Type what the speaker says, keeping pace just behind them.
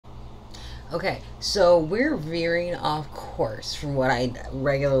Okay, so we're veering off course from what I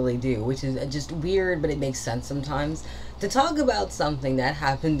regularly do, which is just weird, but it makes sense sometimes, to talk about something that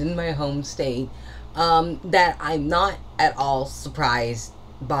happened in my home state that I'm not at all surprised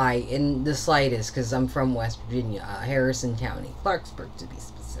by in the slightest, because I'm from West Virginia, Harrison County, Clarksburg to be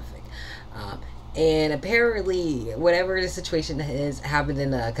specific. Um, and apparently, whatever the situation is happened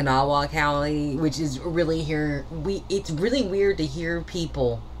in Kanawha County, which is really here. It's really weird to hear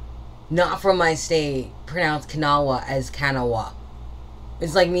people not from my state pronounce Kanawha as Kanawha.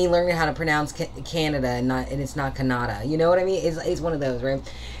 It's like me learning how to pronounce Canada and it's not Canada. You know what I mean? It's one of those, right?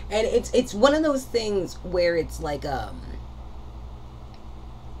 And it's one of those things where it's like my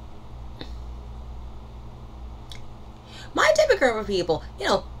demographic of people,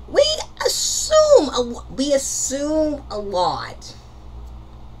 we assume a lot.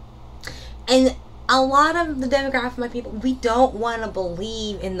 And a lot of the demographic of my people, we don't want to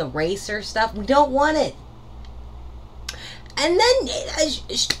believe in the racer stuff. We don't want it. And then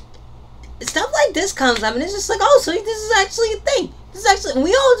stuff like this comes up, and it's just like, oh, so this is actually a thing. This is actually,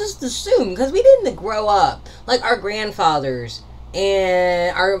 we all just assume, because we didn't grow up like our grandfathers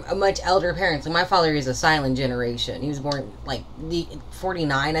and our much elder parents. Like, my father is a silent generation. He was born like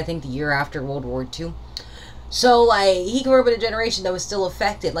 49, I think, the year after World War II. So, like, he grew up in a generation that was still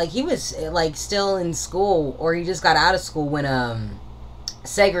affected. Like, he was, like, still in school, or he just got out of school when,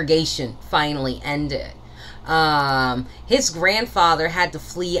 segregation finally ended. His grandfather had to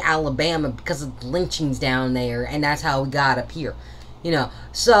flee Alabama because of lynchings down there, and that's how we got up here.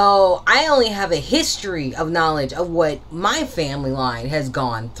 So I only have a history of knowledge of what my family line has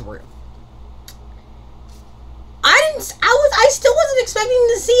gone through. I still wasn't expecting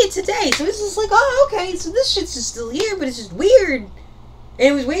to see it today. So it's just like, oh, okay, so this shit's just still here, but it's just weird. And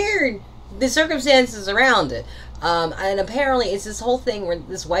it was weird, the circumstances around it. And apparently it's this whole thing where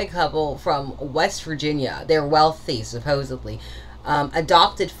this white couple from West Virginia, they're wealthy, supposedly,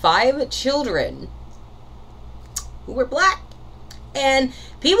 adopted 5 children who were black. And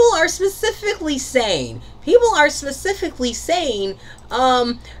people are specifically saying,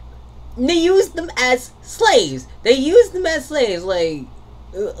 they use them as slaves. Like,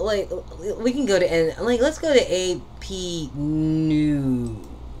 we can go to, let's go to AP News.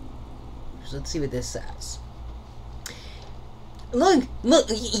 Let's see what this says. Look,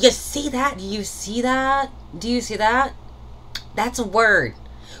 you see that? Do you see that? That's a word.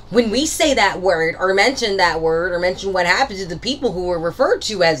 When we say that word, or mention what happens to the people who are referred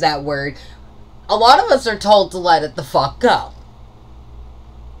to as that word, a lot of us are told to let it the fuck go.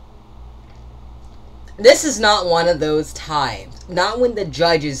 This is not one of those times. Not when the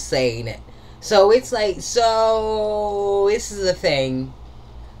judge is saying it. So it's like, this is the thing.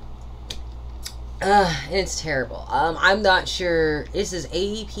 And it's terrible. I'm not sure. This is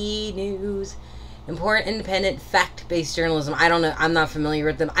AP News. Important, independent, fact-based journalism. I don't know. I'm not familiar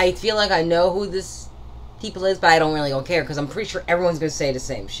with them. I feel like I know who this people is, but I don't really care because I'm pretty sure everyone's going to say the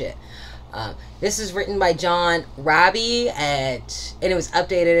same shit. This is written by John Raby and it was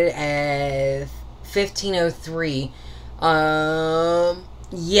updated at 15:03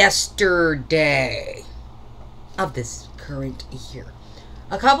 yesterday of this current year.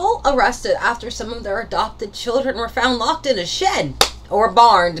 A couple arrested after some of their adopted children were found locked in a shed or a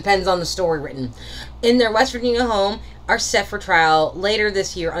barn, depends on the story written, in their West Virginia home, are set for trial later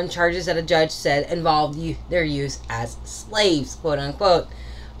this year on charges that a judge said involved their use as slaves, quote unquote.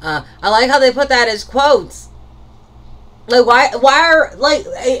 I like how they put that as quotes. Like, why are, like,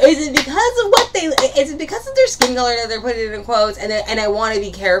 is it because of their skin color that they're putting it in quotes, and I want to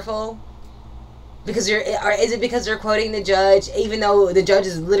be careful? Because is it because they're quoting the judge, even though the judge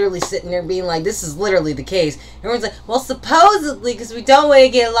is literally sitting there being like, this is literally the case? Everyone's like, well, supposedly, because we don't want to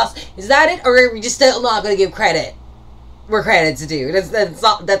get lost. Is that it? Or are we just still not going to give credit where credit's due? That's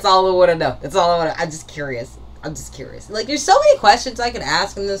all I want to know. That's all I want to. I'm just curious. Like, there's so many questions I could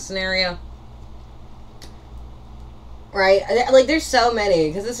ask in this scenario. Right? Like, there's so many.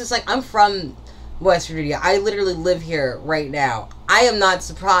 Because it's just like, I'm from West Virginia. I literally live here right now. I am not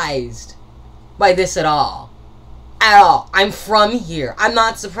surprised by this at all. I'm from here. I'm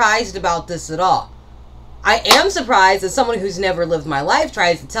not surprised about this at all. I am surprised that someone who's never lived my life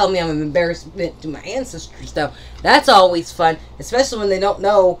tries to tell me I'm an embarrassment to my ancestors, though. That's always fun, especially when they don't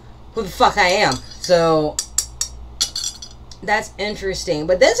know who the fuck I am. So that's interesting.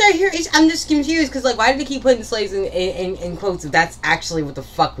 But this right here, I'm just confused because, like, why did they keep putting slaves in quotes if that's actually what the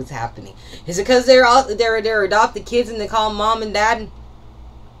fuck was happening? Is it because they're adopted kids and they call them mom and dad?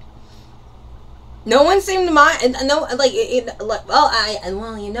 No one seemed to mind. No,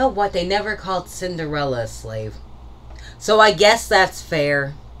 well, you know what? They never called Cinderella a slave. So I guess that's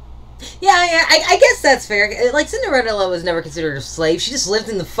fair. Yeah, I guess that's fair. Like, Cinderella was never considered a slave. She just lived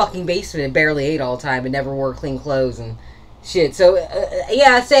in the fucking basement and barely ate all the time and never wore clean clothes and shit. So,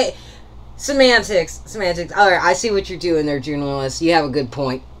 yeah, say... Semantics. Alright, I see what you're doing there, journalist. You have a good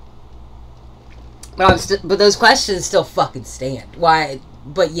point. But but those questions still fucking stand. Why?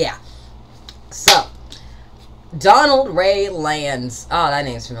 But yeah. So, Donald Ray Lands. Oh, that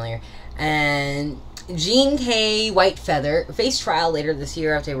name's familiar. And Jean K. Whitefeather face trial later this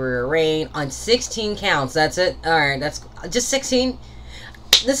year after they were arraigned on 16 counts. That's it? Alright, that's just 16?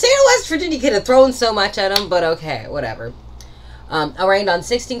 The state of West Virginia could have thrown so much at them, but okay, whatever. Arraigned on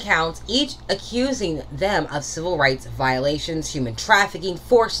 16 counts, each accusing them of civil rights violations, human trafficking,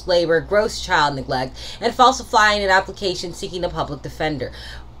 forced labor, gross child neglect, and falsifying an application seeking a public defender.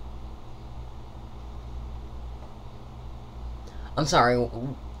 I'm sorry.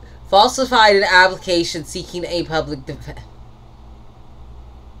 Falsified an application seeking a public defender.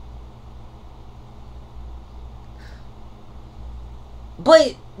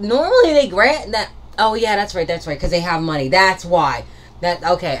 But normally they grant that. Oh, yeah, that's right, because they have money. That's why.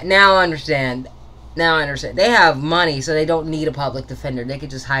 Okay, now I understand. They have money, so they don't need a public defender. They could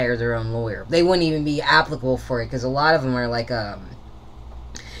just hire their own lawyer. They wouldn't even be applicable for it, because a lot of them are, like,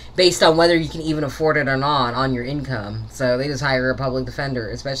 based on whether you can even afford it or not on your income. So they just hire a public defender,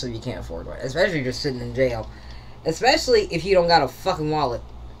 especially if you can't afford one. Especially if you're sitting in jail. Especially if you don't got a fucking wallet.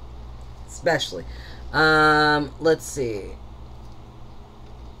 Especially. Let's see.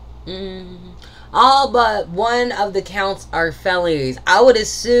 All but one of the counts are felonies. I would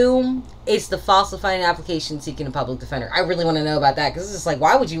assume it's the falsifying application seeking a public defender. I really want to know about that, because it's just like,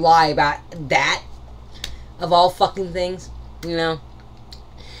 why would you lie about that? Of all fucking things, you know?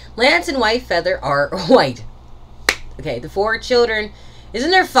 Lance and Whitefeather are white. Okay, the 4 children.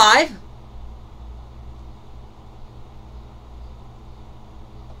 Isn't there 5?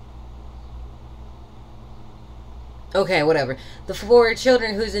 Okay, whatever. The 4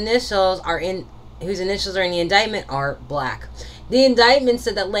 children whose initials are in the indictment are black. The indictment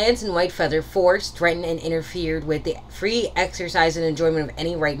said that Lance and Whitefeather forced, threatened, and interfered with the free exercise and enjoyment of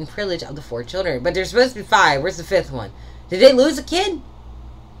any right and privilege of the 4 children. But there's supposed to be 5. Where's the 5th one? Did they lose a kid?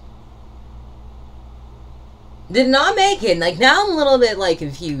 Did not make it. Like, now I'm a little bit, like,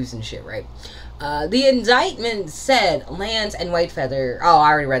 confused and shit, right? The indictment said Lance and Whitefeather... Oh, I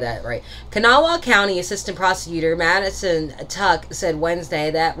already read that, right. Kanawha County Assistant Prosecutor Madison Tuck said Wednesday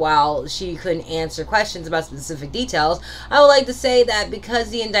that while she couldn't answer questions about specific details, I would like to say that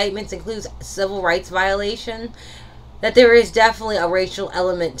because the indictment includes civil rights violation, that there is definitely a racial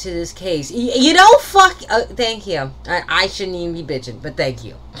element to this case. You know, fuck... thank you. I shouldn't even be bitching, but thank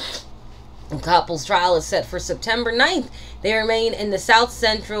you. The couple's trial is set for September 9th. They remain in the South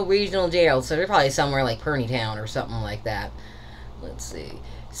Central Regional Jail, so they're probably somewhere like Perneytown or something like that. Let's see.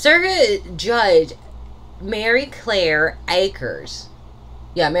 Circuit Judge Mary Claire Akers.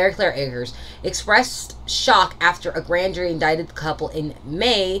 Yeah, Mary Claire Akers expressed shock after a grand jury indicted the couple in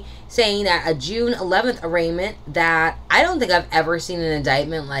May, saying that a June 11th arraignment that I don't think I've ever seen an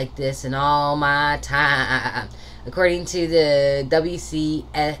indictment like this in all my time. According to the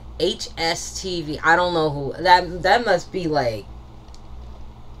WCHS-TV, I don't know who that must be, like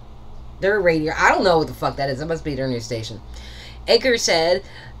their radio. I don't know what the fuck that is. That must be their news station. Akers said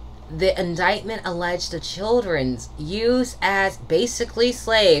the indictment alleged the children's use as basically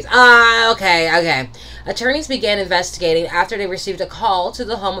slaves. Okay. Attorneys began investigating after they received a call to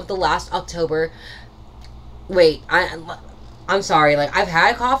the home of the last October. Wait, I'm sorry. Like, I've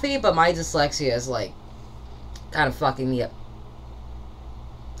had coffee, but my dyslexia is like kind of fucking me up.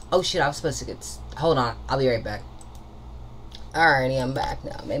 Oh shit, I was supposed to get... Hold on, I'll be right back. Alrighty, I'm back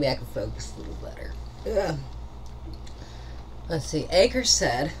now. Maybe I can focus a little better. Ugh. Let's see. Akers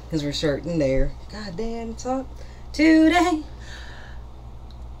said, because we're starting there. Goddamn, talk today.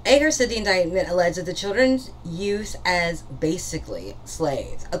 Akers said the indictment alleged that the children's use as basically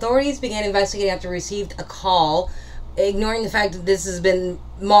slaves. Authorities began investigating after received a call, ignoring the fact that this has been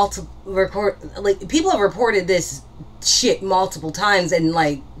people have reported this shit multiple times, and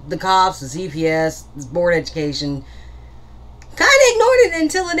like the cops, the CPS, the board of education kind of ignored it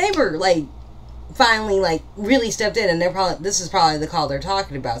until the neighbor like finally like really stepped in, and this is probably the call they're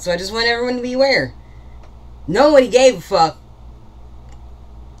talking about. So I just want everyone to be aware. Nobody gave a fuck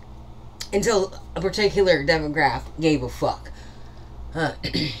until a particular demographic gave a fuck. Now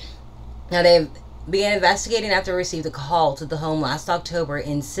they've began investigating after received a call to the home last October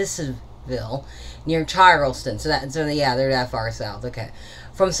in Sissonville, near Charleston. So yeah, they're that far south. Okay,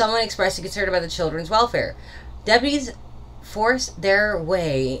 from someone expressing concern about the children's welfare. Deputies forced their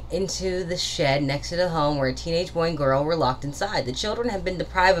way into the shed next to the home where a teenage boy and girl were locked inside. The children have been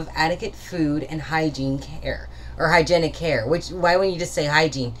deprived of adequate food and hygienic care. Which, why wouldn't you just say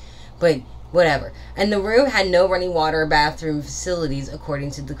hygiene? But whatever. And the room had no running water or bathroom facilities,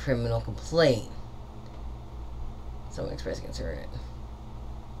 according to the criminal complaint. Someone expressed concern.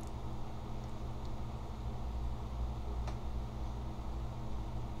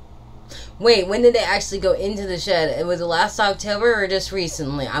 Wait, when did they actually go into the shed? Was it last October or just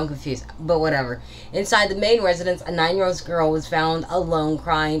recently? I'm confused, but whatever. Inside the main residence, a 9-year-old girl was found alone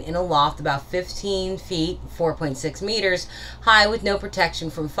crying in a loft about 15 feet, 4.6 meters, high with no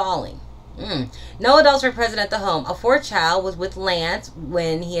protection from falling. No adults were present at the home. A fourth child was with Lance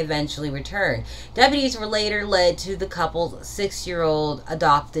when he eventually returned. Deputies were later led to the couple's 6-year-old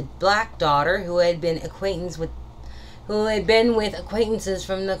adopted black daughter who had been with acquaintances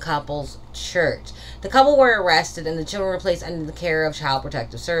from the couple's church. The couple were arrested and the children were placed under the care of Child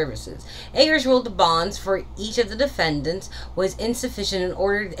Protective Services. Akers ruled the bonds for each of the defendants was insufficient and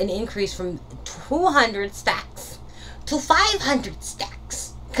ordered an increase from 200 stacks to 500 stacks.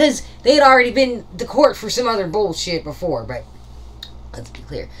 Because they had already been to court for some other bullshit before, but let's be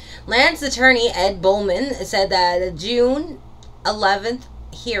clear. Lance's attorney, Ed Bullman, said that the June 11th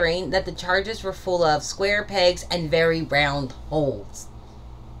hearing that the charges were full of square pegs and very round holes.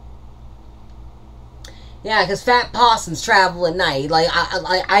 Yeah, because fat possums travel at night.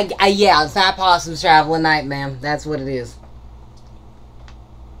 Yeah, fat possums travel at night, ma'am. That's what it is.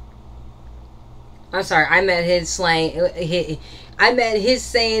 I'm sorry, I met his slang. I met his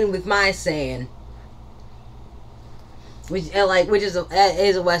saying with my saying. Which is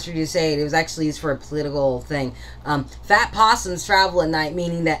a West Virginia saying. It was actually used for a political thing. Fat possums travel at night,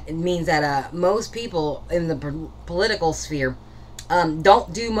 means that most people in the political sphere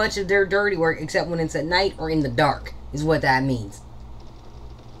don't do much of their dirty work except when it's at night or in the dark, is what that means.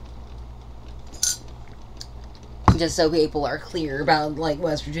 Just so people are clear about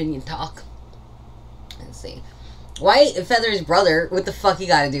West Virginia talk. Let's see. White Feather's brother, what the fuck you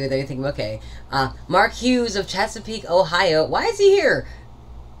gotta do with anything? Okay. Mark Hughes of Chesapeake, Ohio. Why is he here?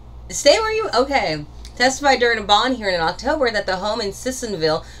 Stay where you... Okay. Testified during a bond hearing in October that the home in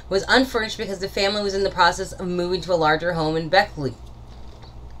Sissonville was unfurnished because the family was in the process of moving to a larger home in Beckley.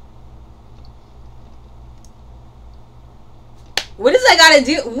 What does that gotta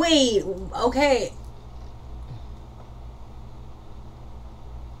do? Wait. Okay.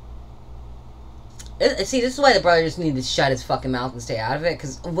 See, this is why the brother just needed to shut his fucking mouth and stay out of it.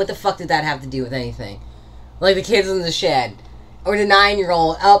 Because what the fuck did that have to do with anything? Like the kids in the shed. Or the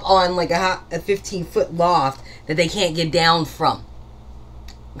 9-year-old up on a 15-foot loft that they can't get down from.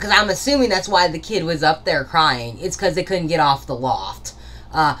 Because I'm assuming that's why the kid was up there crying. It's because they couldn't get off the loft.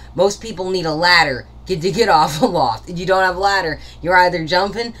 Most people need a ladder to get off a loft. If you don't have a ladder, you're either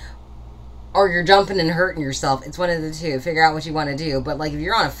jumping or you're jumping and hurting yourself. It's one of the two. Figure out what you want to do. But if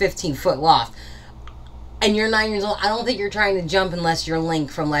you're on a 15-foot loft and you're 9 years old, I don't think you're trying to jump unless you're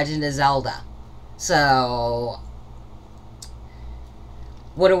Link from Legend of Zelda. So,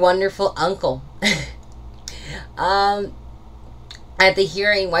 what a wonderful uncle. At the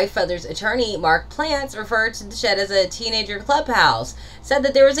hearing, White Feather's attorney, Mark Plants, referred to the shed as a teenager clubhouse. Said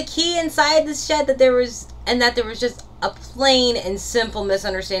that there was a key inside the shed, that there was just a plain and simple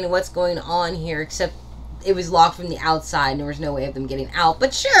misunderstanding of what's going on here, except it was locked from the outside and there was no way of them getting out.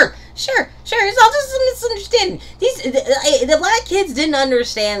 But sure, it's all just a misunderstanding. A lot of kids didn't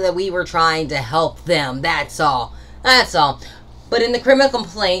understand that we were trying to help them. That's all. But in the criminal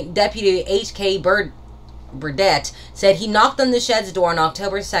complaint, Deputy H.K. Burdett said he knocked on the shed's door on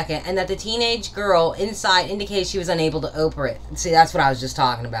October 2nd and that the teenage girl inside indicated she was unable to open it. See, that's what I was just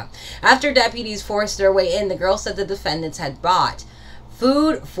talking about. After deputies forced their way in, the girl said the defendants had bought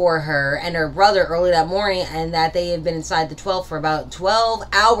food for her and her brother early that morning and that they had been inside the 12 for about 12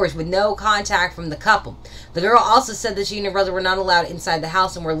 hours with no contact from the couple. The girl also said that she and her brother were not allowed inside the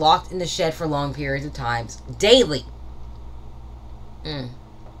house and were locked in the shed for long periods of time daily.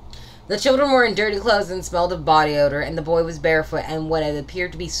 The children were in dirty clothes and smelled of body odor, and the boy was barefoot and what had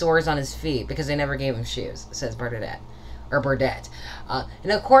appeared to be sores on his feet because they never gave him shoes, says Burdett. In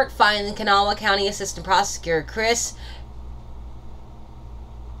a court filing, Kanawha County Assistant Prosecutor Chris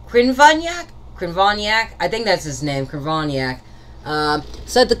Krinvoniak, I think that's his name, Krinvoniak,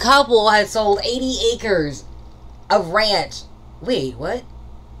 said the couple had sold 80 acres of ranch. Wait, what?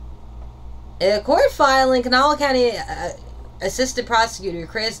 In a court filing, Kanawha County Assistant Prosecutor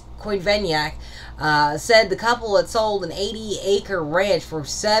Chris Krinvoniak said the couple had sold an 80-acre ranch for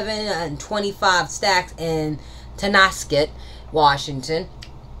 $7.25 stacks in Tonasket, Washington.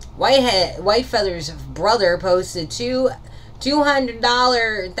 White Feather's brother posted 2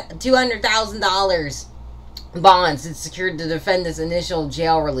 $200,000 bonds that secured the defendant's initial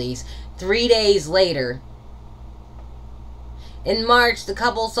jail release. 3 days later, in March, the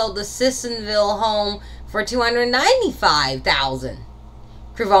couple sold the Sissonville home for $295,000,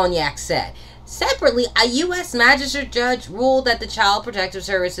 Krivoniak said. Separately, a U.S. magistrate judge ruled that the Child Protective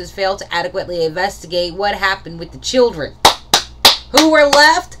Services failed to adequately investigate what happened with the children, who were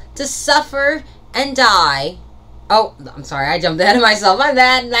left to suffer and die. Oh, I'm sorry, I jumped ahead of myself. My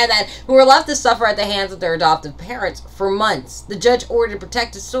bad. Who were left to suffer at the hands of their adoptive parents for months. The judge ordered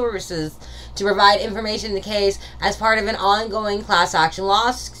Protective Services to provide information in the case as part of an ongoing class action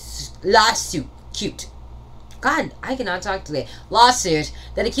lawsuit. God, I cannot talk today. Lawsuit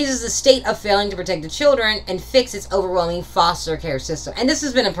that accuses the state of failing to protect the children and fix its overwhelming foster care system. And this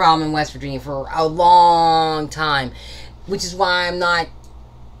has been a problem in West Virginia for a long time, which is why I'm not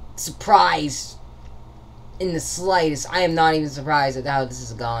surprised in the slightest. I am not even surprised at how this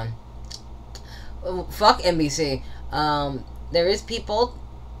has gone. Fuck NBC. There is people.com.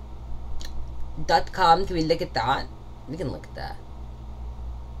 Can we look at that? We can look at that.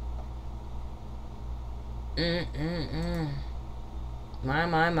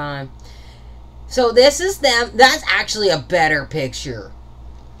 My. So this is them. That's actually a better picture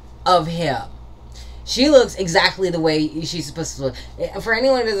of him. She looks exactly the way she's supposed to look. For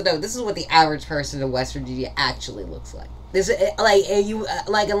anyone who doesn't know, this is what the average person in West Virginia actually looks like. This,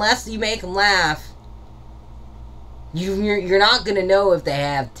 unless you make them laugh, you're not gonna know if they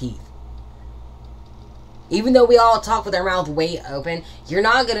have teeth. Even though we all talk with our mouth way open, you're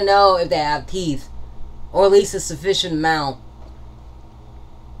not gonna know if they have teeth, or at least a sufficient amount,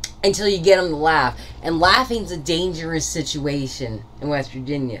 until you get them to laugh. And laughing's a dangerous situation in West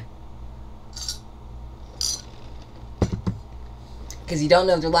Virginia. Because you don't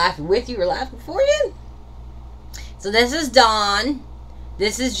know if they're laughing with you or laughing for you. So this is Dawn.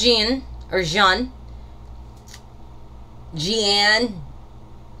 This is Jean. Or Jean. Jeanne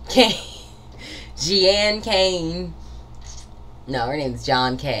Kane. Jeanne Kane. No, her name's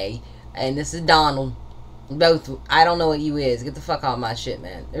John Kay. And this is Donald. Both. I don't know what you is. Get the fuck off my shit,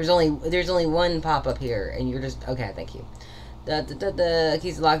 man. There's only one pop up here. And you're just... Okay, thank you. The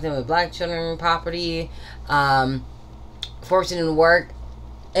keys locked in with black children property. Forcing him to work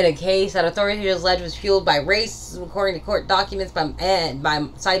in a case that authorities alleged was fueled by racism, according to court documents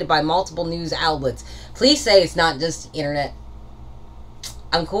cited by multiple news outlets. Please say it's not just the internet.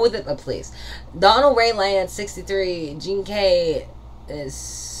 I'm cool with it, but please. Donald Ray Lance, 63. Jean Kay is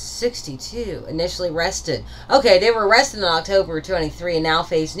 62. Initially arrested. Okay, they were arrested in October 23 and now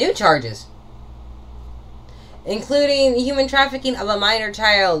face new charges, including human trafficking of a minor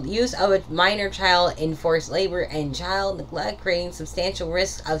child, use of a minor child in forced labor, and child neglect, creating substantial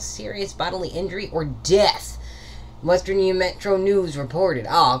risk of serious bodily injury or death. West Virginia Metro News reported.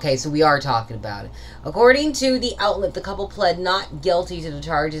 Oh, okay, so we are talking about it. According to the outlet, the couple pled not guilty to the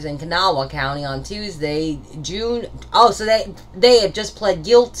charges in Kanawha County on Tuesday, June... Oh, so they have just pled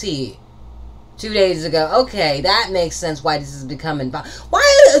guilty 2 days ago. Okay, that makes sense why this is becoming... Why?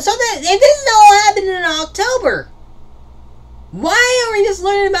 So that if this is all happening in October, why are we just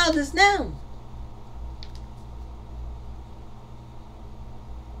learning about this now?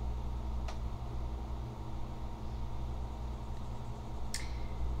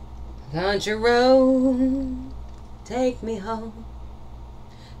 Country road, take me home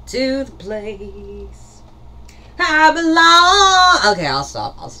to the place I belong. Okay, I'll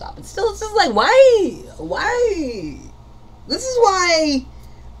stop. It's just like, why? This is why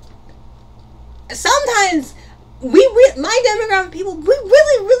sometimes my demographic of people, we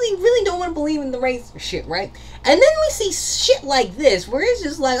really don't want to believe in the race shit, right? And then we see shit like this where it's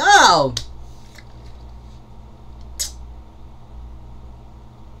just like, oh,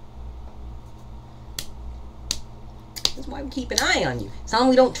 that's why we keep an eye on you. It's not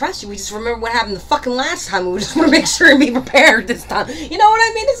we don't trust you. We just remember what happened the fucking last time. We just want to make sure and be prepared this time. You know what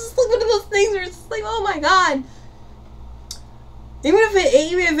I mean? It's just like one of those things where it's just like, oh my god. Even if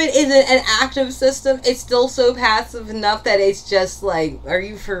it isn't an active system, it's still so passive enough that it's just like, are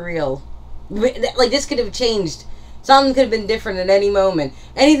you for real? Like, this could have changed. Something could have been different at any moment.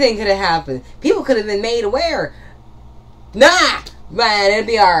 Anything could have happened. People could have been made aware. Nah! Man, it'll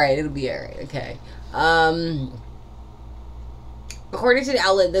be alright. Okay. According to the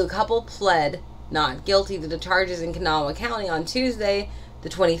outlet, the couple pled not guilty to the charges in Kanawha County on Tuesday, the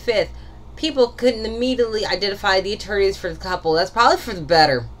 25th. People couldn't immediately identify the attorneys for the couple. That's probably for the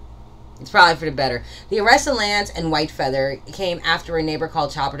better. It's probably for the better. The arrest of Lance and Whitefeather came after a neighbor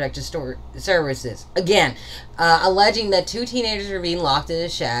called Child Protective Services. Again, alleging that 2 teenagers were being locked in a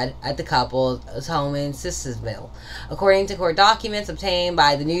shed at the couple's home in Sissonville. According to court documents obtained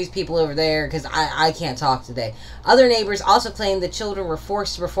by the news people over there, because I can't talk today. Other neighbors also claimed the children were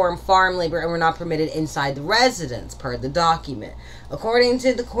forced to perform farm labor and were not permitted inside the residence, per the document. According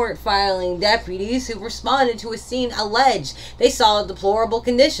to the court filing, deputies who responded to a scene alleged they saw deplorable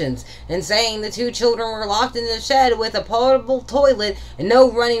conditions and saying the 2 children were locked in the shed with a portable toilet and no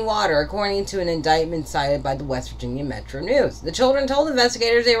running water, according to an indictment cited by the West Virginia Metro News. The children told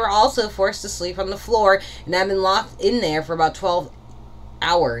investigators they were also forced to sleep on the floor and had been locked in there for about 12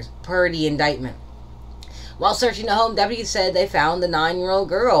 hours, per the indictment. While searching the home, deputies said they found the 9-year-old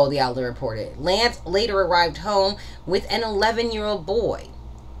girl, the outlet reported. Lance later arrived home with an 11-year-old boy.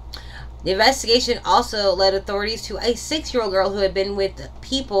 The investigation also led authorities to a 6-year-old girl who had been with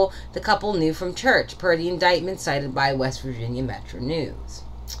people the couple knew from church, per the indictment cited by West Virginia Metro News.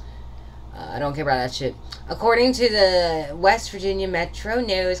 I don't care about that shit. According to the West Virginia Metro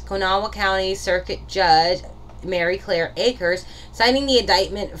News, Kanawha County Circuit Judge Mary Claire Akers, citing the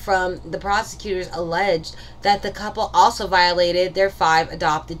indictment from the prosecutors, alleged that the couple also violated their 5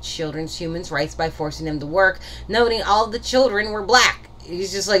 adopted children's human rights by forcing them to work, noting all of the children were black.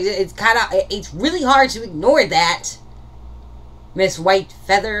 It's just like, it's really hard to ignore that, Miss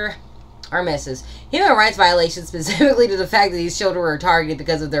Whitefeather, or Mrs. Human rights violations, specifically to the fact that these children were targeted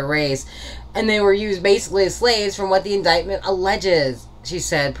because of their race, and they were used basically as slaves from what the indictment alleges, she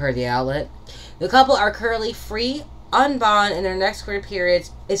said, per the outlet. The couple are currently free on bond, and their next court period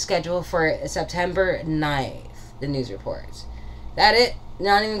is scheduled for September 9th, the news reports. That it?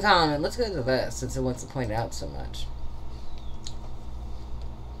 Not even comment. Let's go to this, since it wants to point it out so much.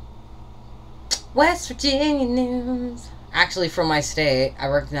 West Virginia News. Actually, from my state, I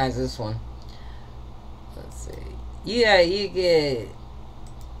recognize this one. Let's see. Yeah, you get...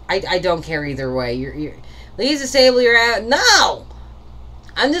 I don't care either way. You're Lisa Sable, you're out. No!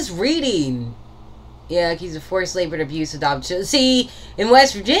 I'm just reading. Yeah, accused of forced labor and abuse, adoption. See, in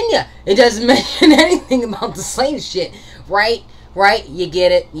West Virginia, it doesn't mention anything about the slave shit. Right? Right? You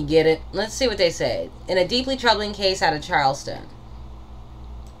get it. You get it. Let's see what they say. In a deeply troubling case out of Charleston.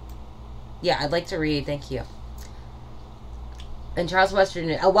 Yeah, I'd like to read. Thank you. In Charleston, West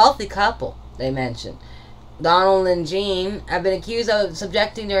Virginia, a wealthy couple, they mentioned, Donald and Jean, have been accused of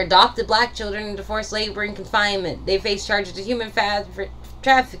subjecting their adopted black children into forced labor and confinement. They face charges of human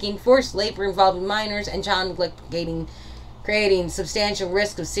trafficking, forced labor involving minors, and child neglect, creating substantial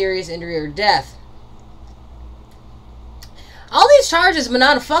risk of serious injury or death. All these charges, but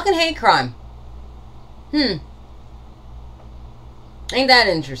not a fucking hate crime. Ain't that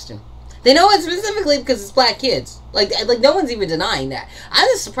interesting? They know it specifically because it's black kids. Like no one's even denying that. I'm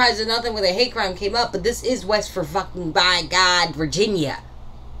just surprised that nothing with a hate crime came up, but this is West for fucking, by God, Virginia.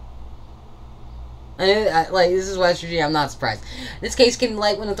 This is West Virginia. I'm not surprised. This case came to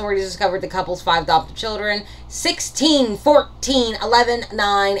light when authorities discovered the couple's 5 adopted children, 16, 14, 11,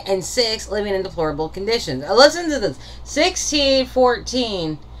 9, and 6, living in deplorable conditions. Listen to this. 16,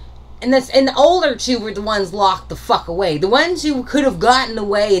 14... And the older 2 were the ones locked the fuck away. The ones who could have gotten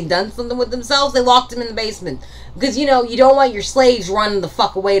away and done something with themselves, they locked them in the basement. Because, you know, you don't want your slaves running the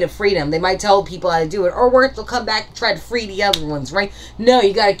fuck away to freedom. They might tell people how to do it. Or worse, they'll come back and try to free the other ones, right? No,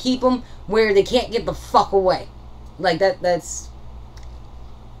 you gotta keep them where they can't get the fuck away. Like, that's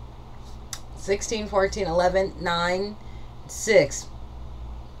 16, 14, 11, 9, 6.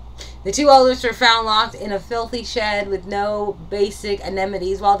 The 2 oldest were found locked in a filthy shed with no basic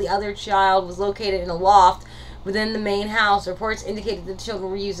amenities, while the other child was located in a loft within the main house. Reports indicated that the children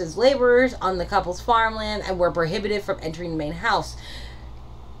were used as laborers on the couple's farmland and were prohibited from entering the main house.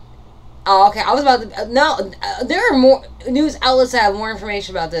 Oh, okay. I was about to... No, there are more news outlets that have more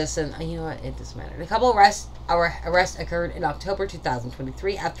information about this, and you know what? It doesn't matter. The couple arrest occurred in October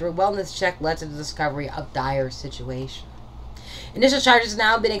 2023 after a wellness check led to the discovery of dire situation. Initial charges have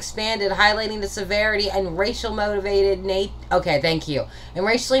now been expanded, highlighting the severity and racially motivated nature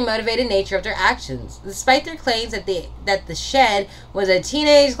of their actions. Despite their claims that the shed was a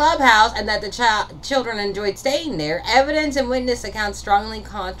teenage clubhouse and that the children enjoyed staying there, evidence and witness accounts strongly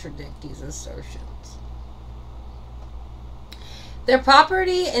contradict these assertions. Their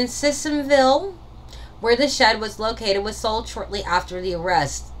property in Sissonville, where the shed was located, was sold shortly after the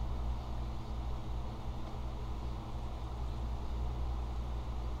arrest.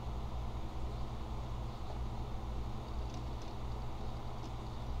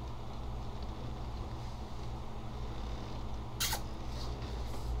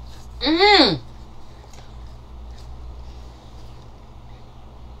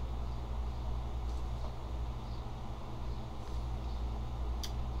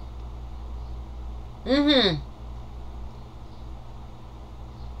 Mm-hmm.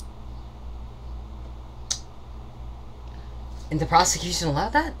 And the prosecution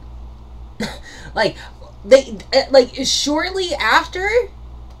allowed that? Like, shortly after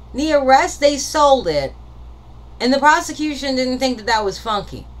the arrest, they sold it. And the prosecution didn't think that that was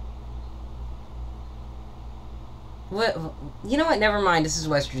funky. What? You know what? Never mind. This is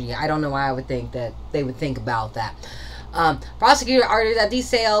West Virginia. I don't know why I would think that they would think about that. Prosecutor argued that these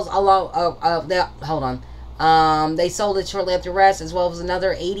sales they sold it shortly after arrest, as well as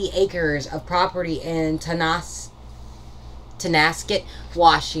another 80 acres of property in Tonasket,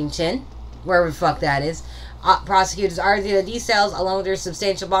 Washington, wherever the fuck that is. Prosecutors argued that these sales, along with their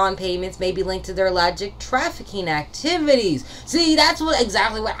substantial bond payments, may be linked to their alleged trafficking activities. See, that's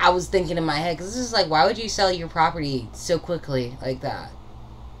exactly what I was thinking in my head. Because it's just like, why would you sell your property so quickly like that?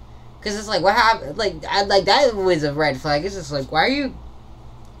 Because it's like, what happened? Like that was a red flag. It's just like, why are you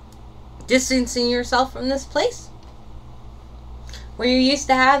distancing yourself from this place where you used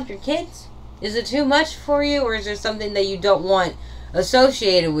to have your kids? Is it too much for you, or is there something that you don't want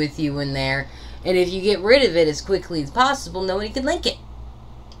associated with you in there? And if you get rid of it as quickly as possible, nobody can link it.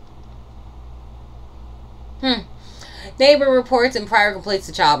 Neighbor reports and prior complaints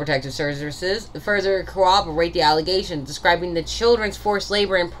to Child Protective Services further corroborate the allegations, describing the children's forced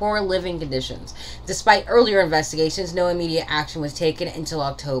labor and poor living conditions. Despite earlier investigations, no immediate action was taken until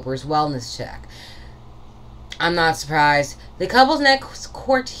October's wellness check. I'm not surprised. The couple's next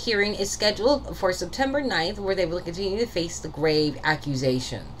court hearing is scheduled for September 9th, where they will continue to face the grave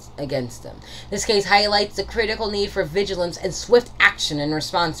accusations against them. This case highlights the critical need for vigilance and swift action in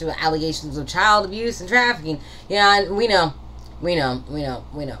response to allegations of child abuse and trafficking. Yeah, we know.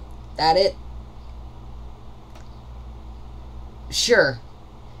 That it? Sure.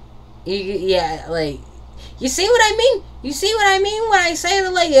 Yeah, like... You see what I mean? You see what I mean when I say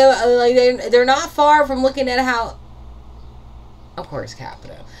that, they're not far from looking at how... Of course,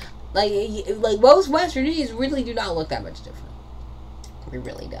 Capito. Like most West Virginians really do not look that much different. We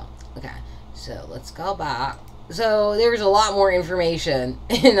really don't. Okay, so let's go back. So there's a lot more information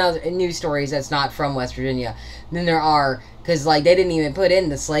in news stories that's not from West Virginia than there are, because they didn't even put in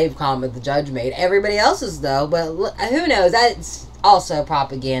the slave comment the judge made. Everybody else's though, but who knows? That's also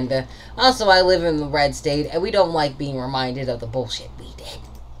propaganda. Also, I live in the red state, and we don't like being reminded of the bullshit we did.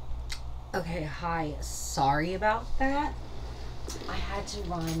 Okay, hi. Sorry about that. I had to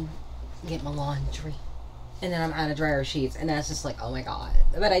run get my laundry. And then I'm out of dryer sheets. And that's just like, oh my god.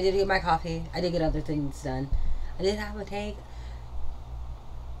 But I did get my coffee. I did get other things done. I did have a take.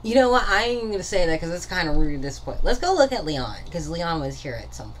 You know what? I ain't even going to say that because it's kind of rude at this point. Let's go look at Leon. Because Leon was here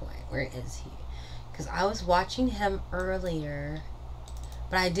at some point. Where is he? Because I was watching him earlier.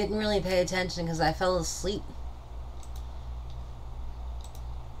 But I didn't really pay attention because I fell asleep.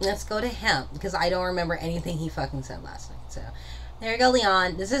 Let's go to him. Because I don't remember anything he fucking said last night. So, there you go,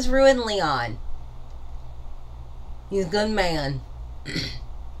 Leon. This is Ruined Leon. He's a good man.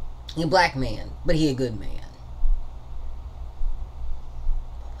 He's a black man. But he a good man.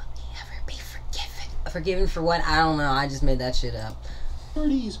 Will he ever be forgiven? Forgiven for what? I don't know. I just made that shit up.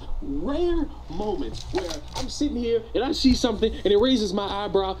 These rare moments where I'm sitting here and I see something and it raises my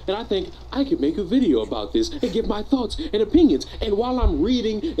eyebrow and I think I could make a video about this and give my thoughts and opinions. And while I'm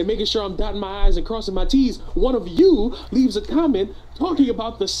reading and making sure I'm dotting my I's and crossing my T's, one of you leaves a comment talking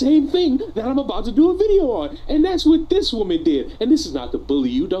about the same thing that I'm about to do a video on. And that's what this woman did. And this is not to bully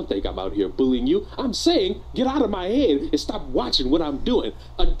you. Don't think I'm out here bullying you. I'm saying get out of my head and stop watching what I'm doing.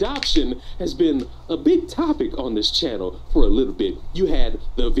 Adoption has been a big topic on this channel for a little bit. You had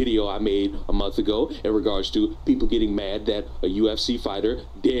the video I made a month ago in regards to people getting mad that a UFC fighter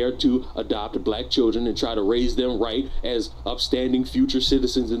dared to adopt black children and try to raise them right as upstanding future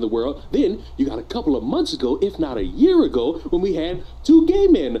citizens in the world. Then you got a couple of months ago, if not a year ago, when we had 2 gay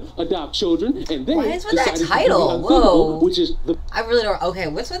men adopt children, and they what is with that title? Whoa, which is the... I really don't. Okay,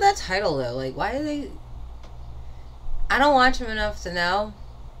 what's with that title though? Like, why do they? I don't watch him enough to know.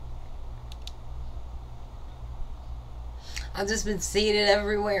 I've just been seeing it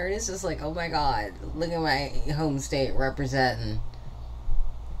everywhere, and it's just like, oh my god, look at my home state representing,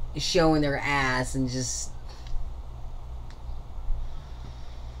 showing their ass, and just...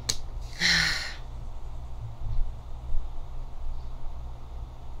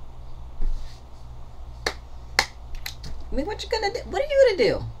 I mean, what you gonna do? What are you gonna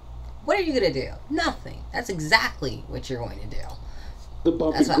do? What are you gonna do? Nothing. That's exactly what you're going to do. the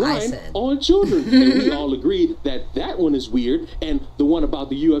bump That's and what I grind said. on children. And we all agree that that one is weird, and the one about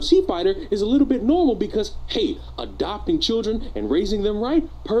the UFC fighter is a little bit normal because, hey, adopting children and raising them right,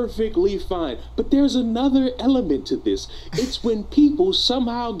 perfectly fine. But there's another element to this. It's when people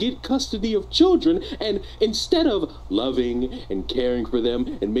somehow get custody of children, and instead of loving and caring for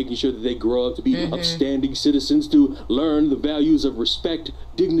them and making sure that they grow up to be upstanding citizens to learn the values of respect,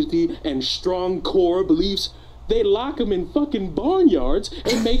 dignity, and strong core beliefs, they lock them in fucking barnyards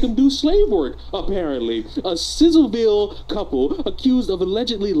and make them do slave work, apparently. A Sizzleville couple accused of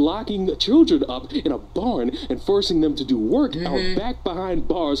allegedly locking children up in a barn and forcing them to do work out back behind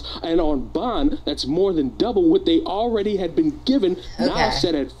bars and on bond that's more than double what they already had been given, now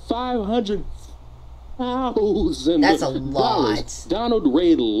set at $500,000. That's a lot. Donald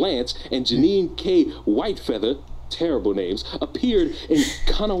Ray Lance and Janine K. Whitefeather, terrible names, appeared in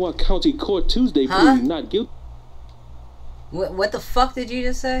Kanawha County Court Tuesday pleading not guilty. What the fuck did you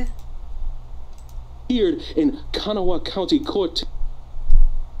just say? Appeared in Kanawha County Court.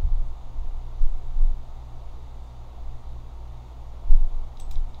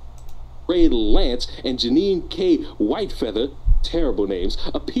 Ray Lance and Janine K. Whitefeather, terrible names,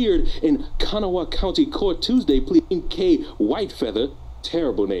 appeared in Kanawha County Court Tuesday pleading K. Whitefeather,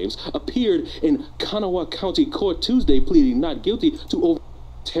 terrible names, appeared in Kanawha County Court Tuesday pleading not guilty to over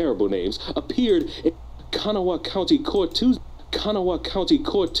terrible names, appeared in Kanawha County Court Tuesday, Kanawha County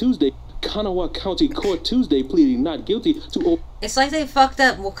Court Tuesday, Kanawha County Court Tuesday pleading not guilty to. It's like they fucked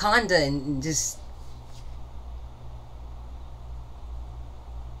up Wakanda and just.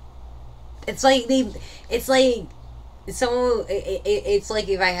 It's like it's like someone. It's like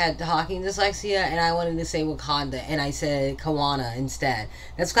if I had talking dyslexia and I wanted to say Wakanda and I said Kawana instead.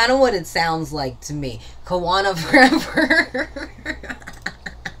 That's kind of what it sounds like to me. Kawana forever.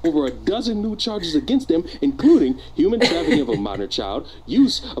 Over a dozen new charges against them, including human trafficking of a minor child,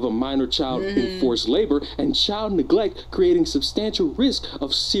 use of a minor child in forced labor, and child neglect, creating substantial risk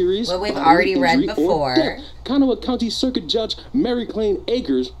of serious what we've already read before. Kanawha County Circuit Judge Mary Clain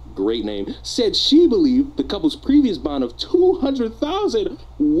Akers, great name, said she believed the couple's previous bond of $200,000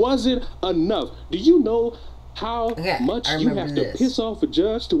 wasn't enough. Do you know how much you have to piss off a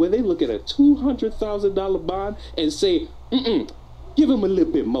judge to where they look at a $200,000 bond and say, give him a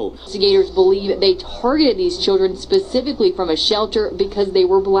little bit more? Investigators believe they targeted these children specifically from a shelter because they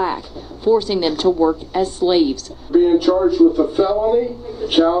were black, forcing them to work as slaves. Being charged with a felony,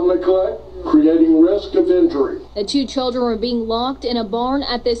 child neglect, creating risk of injury. The two children were being locked in a barn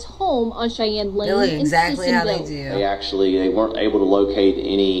at this home on Cheyenne Lane in exactly how they do. They weren't able to locate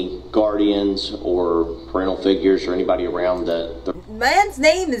any guardians or parental figures or anybody around the man's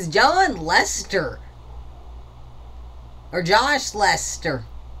name is John Lester. Or Josh Lester.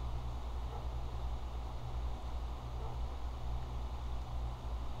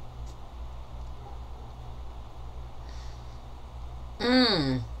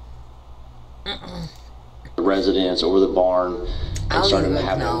 the residence or the barn and started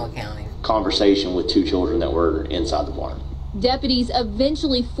having a conversation with two children that were inside the barn. Deputies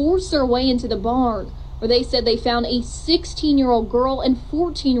eventually forced their way into the barn, where they said they found a 16-year-old girl and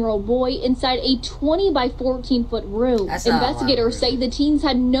 14-year-old boy inside a 20 by 14-foot room. Investigators say the teens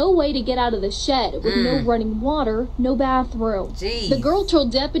had no way to get out of the shed, with no running water, no bathroom. Jeez. The girl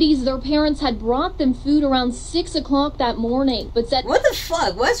told deputies their parents had brought them food around 6 o'clock that morning, but said, what the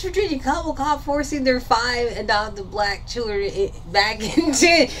fuck? West Virginia couple caught forcing their 5 adopted black children back into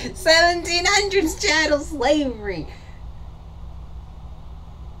 1700s chattel slavery.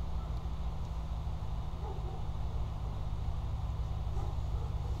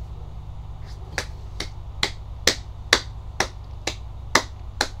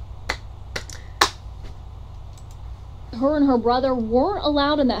 her and her brother weren't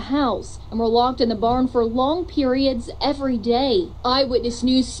allowed in the house and were locked in the barn for long periods every day. Eyewitness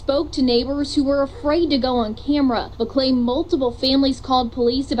News spoke to neighbors who were afraid to go on camera, but claimed multiple families called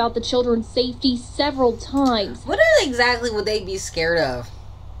police about the children's safety several times. What exactly would they be scared of?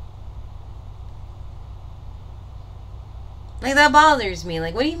 Like, that bothers me.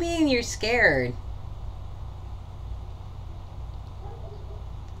 Like, what do you mean you're scared?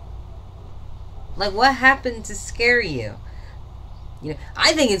 Like, what happened to scare you? You know,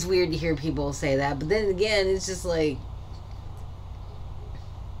 I think it's weird to hear people say that, but then again, it's just like,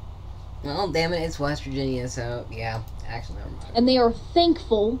 well, damn it, it's West Virginia, so yeah, actually, never mind. And they are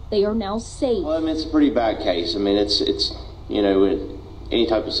thankful they are now safe. Well, I mean, it's a pretty bad case. I mean, it's you know, any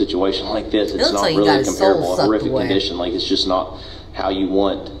type of situation like this, it's not really comparable. A horrific condition, like, it's just not how you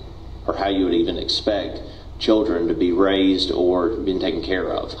want or how you would even expect children to be raised or been taken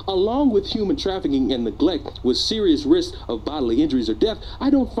care of. Along with human trafficking and neglect with serious risk of bodily injuries or death, I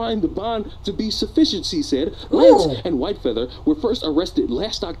don't find the bond to be sufficient, she said. Lance and Whitefeather were first arrested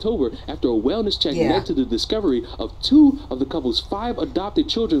last October after a wellness check led to the discovery of 2 of the couple's 5 adopted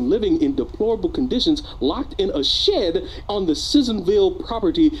children living in deplorable conditions locked in a shed on the Sissonville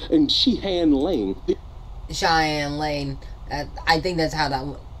property in Sheehan Lane. Cheyenne Lane. I think that's how that...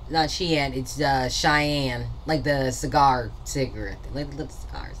 Not Sheehan, it's Cheyenne. Like the cigarette thing. Like the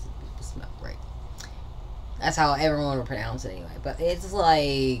cigars smoke, right? That's how everyone would pronounce it anyway. But it's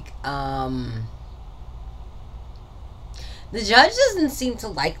like, the judge doesn't seem to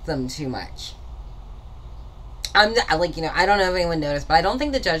like them too much. I'm like, you know, I don't know if anyone noticed, but I don't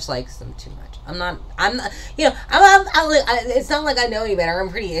think the judge likes them too much. I'm not, you know, it's not like I know any better. I'm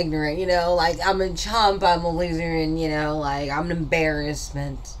pretty ignorant, you know, like, I'm a chump, I'm a loser, and, you know, like, I'm an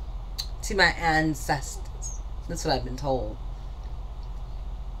embarrassment to my ancestors. That's what I've been told.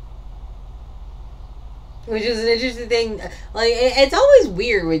 Which is an interesting thing. Like, it's always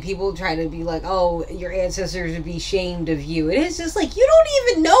weird when people try to be like, oh, your ancestors would be ashamed of you. And it's just like, you don't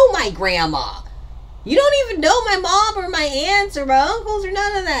even know my grandma. You don't even know my mom or my aunts or my uncles or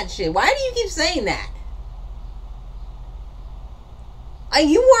none of that shit. Why do you keep saying that?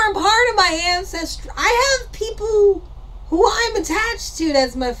 You weren't part of my ancestry. I have people who I'm attached to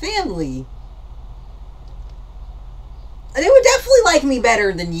that's my family. They would definitely like me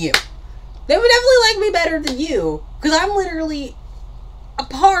better than you. They would definitely like me better than you. Because I'm literally a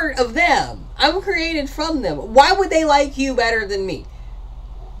part of them. I'm created from them. Why would they like you better than me?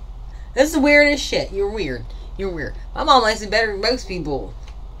 That's the weirdest shit. You're weird. You're weird. My mom likes me better than most people.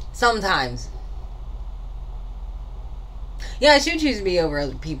 Sometimes. Yeah, she would choose me over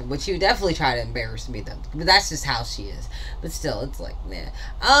other people, but she would definitely try to embarrass me, though. But that's just how she is. But still, it's like, man.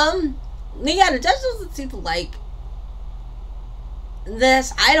 Yeah, the judge doesn't seem to like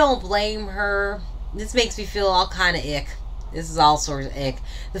this. I don't blame her. This makes me feel all kind of ick. This is all sorts of ick.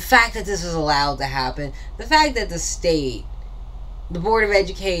 The fact that this was allowed to happen. The fact that the state, the Board of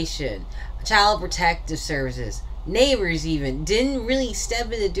Education, Child Protective Services, neighbors even, didn't really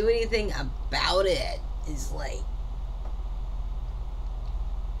step in to do anything about it. Is like,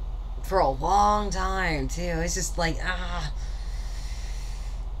 for a long time, too. It's just like,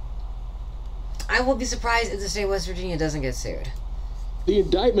 I will be surprised if the state of West Virginia doesn't get sued. The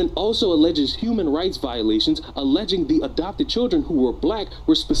indictment also alleges human rights violations, alleging the adopted children who were black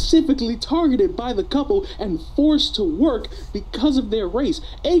were specifically targeted by the couple and forced to work because of their race.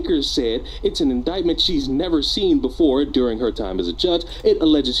 Akers said it's an indictment she's never seen before during her time as a judge. It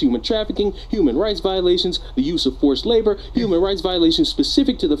alleges human trafficking, human rights violations, the use of forced labor, human rights violations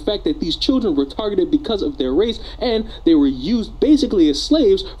specific to the fact that these children were targeted because of their race, and they were used basically as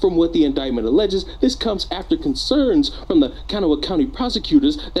slaves from what the indictment alleges. This comes after concerns from the Kanawha County prosecutors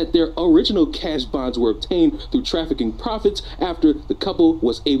that their original cash bonds were obtained through trafficking profits after the couple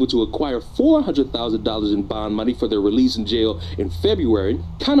was able to acquire $400,000 in bond money for their release in jail in February.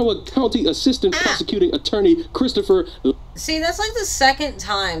 Kanawha County Assistant Prosecuting Attorney Christopher... See, that's like the second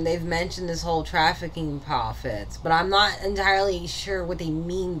time they've mentioned this whole trafficking profits, but I'm not entirely sure what they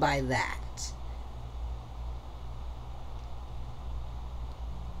mean by that.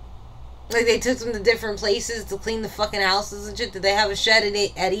 Like, they took them to different places to clean the fucking houses and shit? Did they have a shed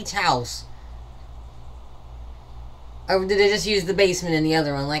at each house? Or did they just use the basement in the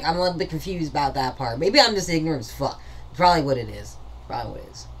other one? Like, I'm a little bit confused about that part. Maybe I'm just ignorant as fuck. Probably what it is. Probably what it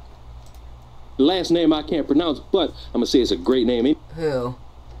is. Last name I can't pronounce, but I'm gonna say it's a great name. Who?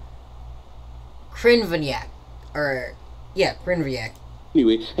 Krinvaniak. Or, yeah, Krinvaniak.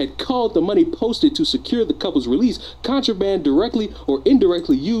 Anyway, had called the money posted to secure the couple's release contraband directly or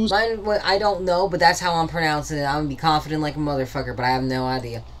indirectly used. I don't know, but that's how I'm pronouncing it. I'm gonna be confident like a motherfucker, but I have no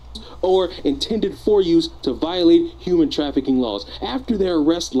idea. Or intended for use to violate human trafficking laws. After their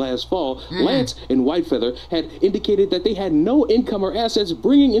arrest last fall, Lance and Whitefeather had indicated that they had no income or assets,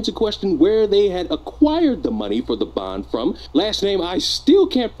 bringing into question where they had acquired the money for the bond from. Last name I still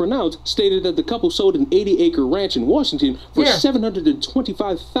can't pronounce stated that the couple sold an 80-acre ranch in Washington for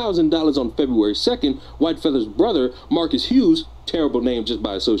 $725,000 on February 2nd. Whitefeather's brother, Marcus Hughes, terrible name just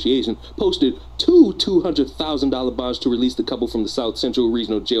by association, posted two $200,000 bonds to release the couple from the South Central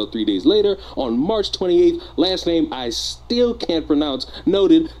Regional Jail 3 days later. On March 28th, last name I still can't pronounce,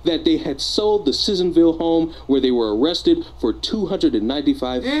 noted that they had sold the Sissonville home where they were arrested for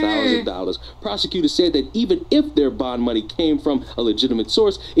 $295,000. Prosecutors said that even if their bond money came from a legitimate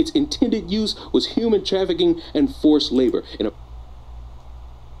source, its intended use was human trafficking and forced labor.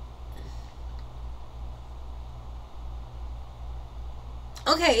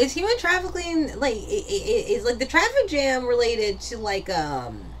 Okay, is human trafficking, like, is like the traffic jam related to, like,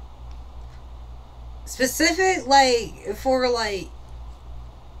 specific, like, for, like,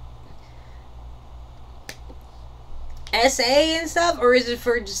 SA and stuff, or is it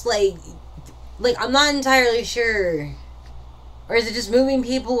for just, like, I'm not entirely sure, or is it just moving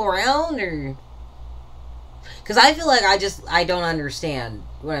people around, or, because I feel like I don't understand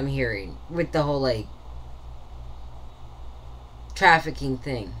what I'm hearing with the whole, like, trafficking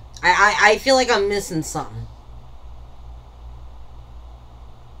thing. I feel like I'm missing something.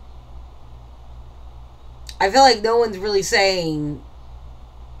 I feel like no one's really saying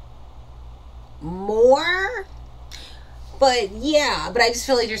more. But yeah, but I just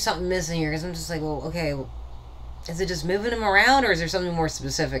feel like there's something missing here. Because I'm just like, well, okay, well, is it just moving them around? Or is there something more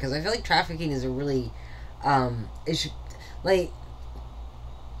specific? Because I feel like trafficking is a really, issue. Like,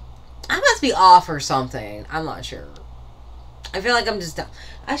 I must be off or something. I'm not sure. I feel like I'm just dumb.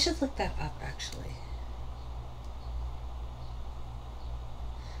 I should look that up, actually.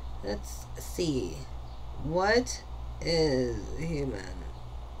 Let's see. What is human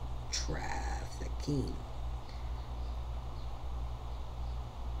trafficking?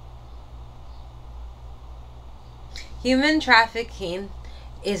 Human trafficking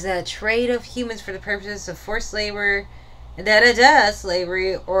is a trade of humans for the purposes of forced labor,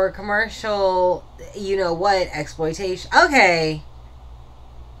 slavery, or commercial, you know what, exploitation. Okay.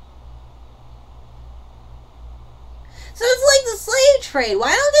 So it's like the slave trade. Why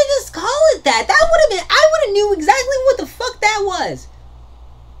don't they just call it that? That would have been, I would have knew exactly what the fuck that was.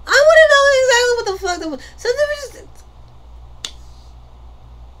 I would have known exactly what the fuck that was. So they were just,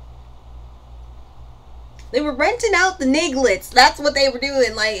 they were renting out the nigglets. That's what they were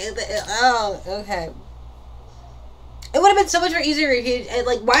doing. Like, oh, okay. It would have been so much more easier if you,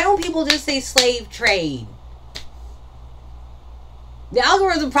 like, why don't people just say slave trade? The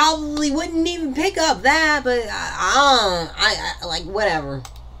algorithm probably wouldn't even pick up that, but I like, whatever.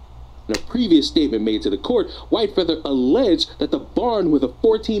 In a previous statement made to the court, Whitefeather alleged that the barn where the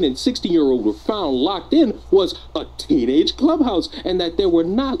 14 and 16-year-old were found locked in was a teenage clubhouse and that they were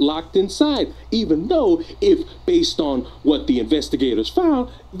not locked inside, even though, if based on what the investigators found,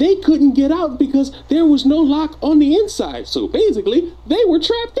 they couldn't get out because there was no lock on the inside. So basically, they were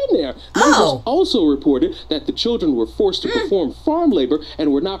trapped in there. Neighbors also reported that the children were forced to perform farm labor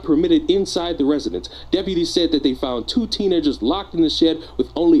and were not permitted inside the residence. Deputies said that they found 2 teenagers locked in the shed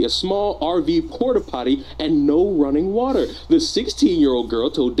with only a small RV porta potty and no running water. The 16-year-old girl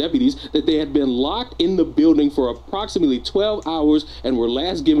told deputies that they had been locked in the building for approximately 12 hours and were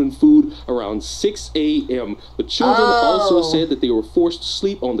last given food around 6 a.m. The children also said that they were forced to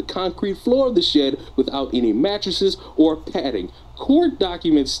sleep on the concrete floor of the shed without any mattresses or padding. Court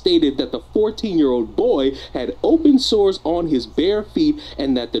documents stated that the 14-year-old boy had open sores on his bare feet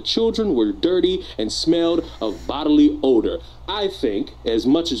and that the children were dirty and smelled of bodily odor. I think, as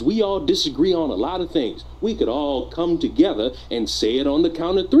much as we all disagree on a lot of things, we could all come together and say it on the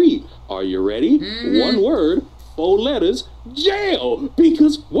count of 3. Are you ready? 1 word, 4 letters, jail!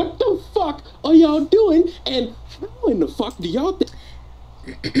 Because what the fuck are y'all doing? And how in the fuck do y'all think?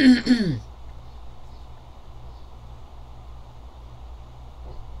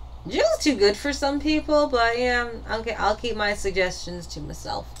 Jail's too good for some people, but yeah, okay, I'll keep my suggestions to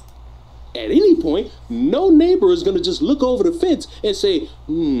myself. At any point, no neighbor is going to just look over the fence and say,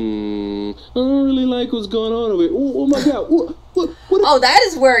 I don't really like what's going on over here. Oh my God. What? Oh, that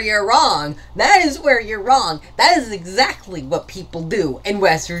is where you're wrong. That is where you're wrong. That is exactly what people do in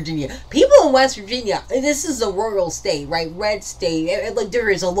West Virginia. People in West Virginia, this is a rural state, right? Red state. Like, there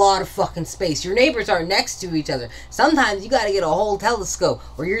is a lot of fucking space. Your neighbors are next to each other. Sometimes you got to get a whole telescope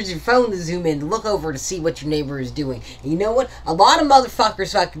or use your phone to zoom in to look over to see what your neighbor is doing. And you know what? A lot of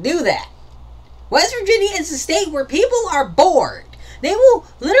motherfuckers fucking do that. West Virginia is a state where people are bored. They will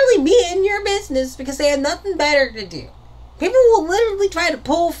literally be in your business because they have nothing better to do. People will literally try to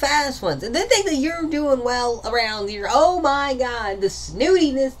pull fast ones and then think that you're doing well around here. Oh my God, the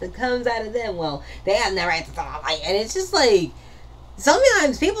snootiness that comes out of them. Well, they have no right to talk. And it's just like,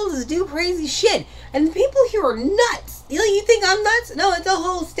 sometimes people just do crazy shit. And the people here are nuts. You think I'm nuts? No, it's a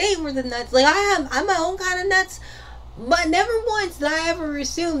whole state worth of nuts. Like, I'm my own kind of nuts. But never once did I ever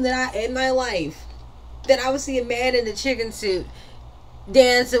assume that in my life, that I would see a man in a chicken suit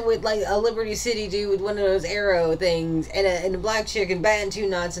dancing with like a Liberty City dude with one of those arrow things and a black chick and batting 2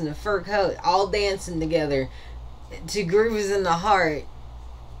 knots in a fur coat, all dancing together to Grooves in the Heart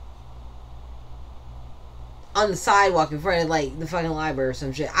on the sidewalk in front of like the fucking library or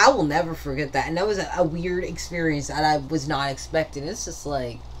some shit. I will never forget that. And that was a weird experience that I was not expecting. It's just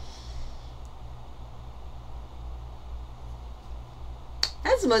like,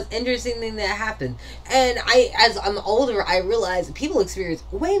 That's the most interesting thing that happened. And as I'm older, I realize people experience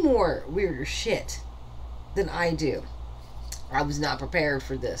way more weirder shit than I do. I was not prepared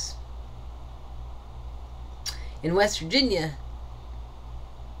for this. In West Virginia,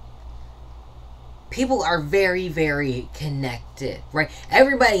 people are very, very connected, right?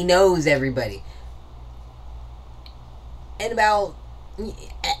 Everybody knows everybody. And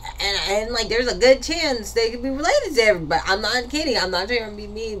like, there's a good chance they could be related to everybody. I'm not kidding. I'm not trying to be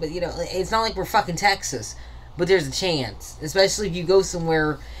mean, but, you know, it's not like we're fucking Texas. But there's a chance. Especially if you go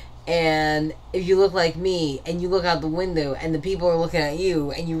somewhere and if you look like me and you look out the window and the people are looking at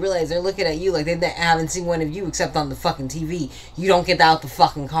you and you realize they're looking at you like they haven't seen one of you except on the fucking TV. You don't get out the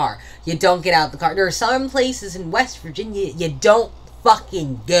fucking car. You don't get out the car. There are some places in West Virginia you don't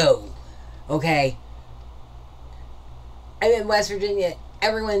fucking go. Okay? And in West Virginia,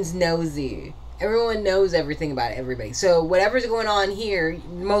 everyone's nosy. Everyone knows everything about everybody. So whatever's going on here,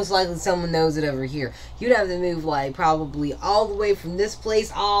 most likely someone knows it over here. You'd have to move, like, probably all the way from this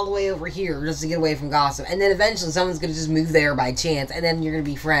place all the way over here just to get away from gossip. And then eventually someone's going to just move there by chance. And then you're going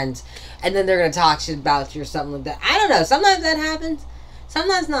to be friends. And then they're going to talk shit about you or something like that. I don't know. Sometimes that happens.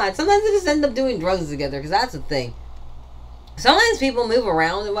 Sometimes not. Sometimes they just end up doing drugs together, because that's the thing. Sometimes people move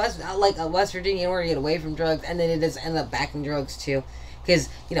around in West Virginia in order to get away from drugs, and then they just end up back in drugs too. Because,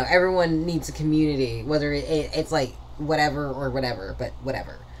 you know, everyone needs a community, whether it's like whatever or whatever, but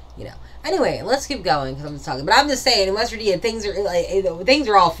whatever, you know. Anyway, let's keep going, because I'm just talking. But I'm just saying, in West Virginia, things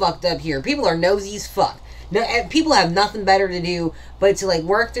are all fucked up here. People are nosy as fuck. No, people have nothing better to do but to, like,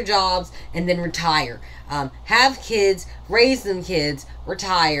 work their jobs and then retire. Have kids, raise them kids,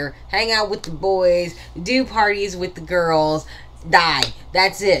 retire, hang out with the boys, do parties with the girls, die.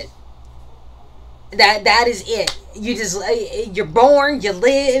 That's it. That is it. You just, you're born, you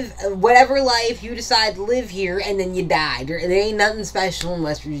live, whatever life you decide to live here, and then you die. There ain't nothing special in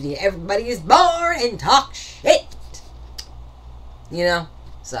West Virginia. Everybody is born and talk shit. You know?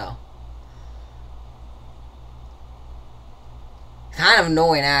 So. Kind of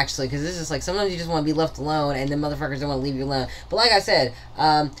annoying, actually, because it's just like, sometimes you just want to be left alone, and then motherfuckers don't want to leave you alone. But like I said,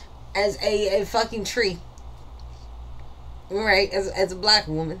 as a fucking tree, right, as a black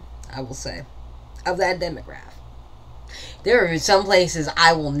woman, I will say, of that demographic, there are some places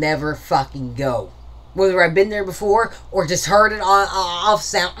I will never fucking go. Whether I've been there before, or just heard it off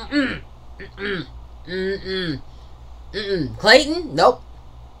sound. Clayton? Nope.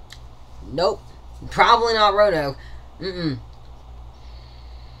 Nope. Probably not Roanoke.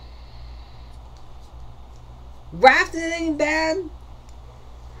 Grafton ain't bad,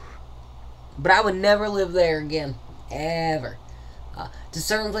 but I would never live there again, ever. To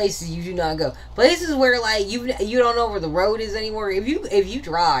certain places you do not go. Places where, like, you don't know where the road is anymore. If you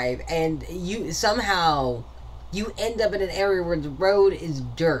drive and you somehow you end up in an area where the road is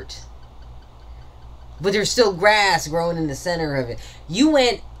dirt, but there's still grass growing in the center of it, you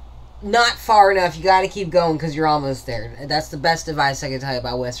went not far enough. You got to keep going because you're almost there. That's the best advice I can tell you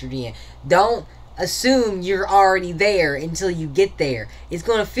about West Virginia. Don't assume you're already there until you get there. It's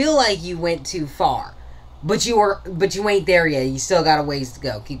going to feel like you went too far, but you ain't there yet. You still got a ways to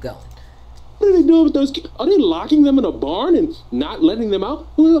go. Keep going. What are they doing with those kids? Are they locking them in a barn and not letting them out?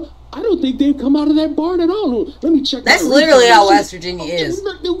 Well, I don't think they'd come out of that barn at all. Let me check. That's literally how West Virginia is.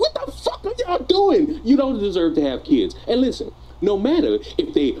 What the fuck are y'all doing? You don't deserve to have kids. And listen, no matter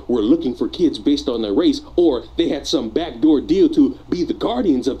if they were looking for kids based on their race, or they had some backdoor deal to be the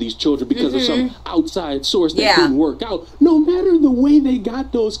guardians of these children because of some outside source that didn't work out, no matter the way they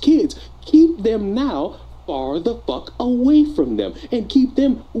got those kids, keep them now far the fuck away from them, and keep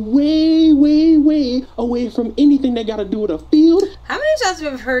them way, way, way away from anything that got to do with a field. How many times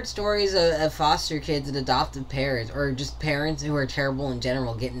have we heard stories of foster kids and adoptive parents, or just parents who are terrible in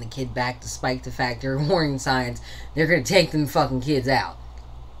general, getting the kid back despite the fact there are warning signs they're going to take them fucking kids out?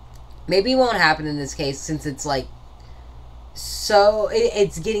 Maybe it won't happen in this case, since it's like, so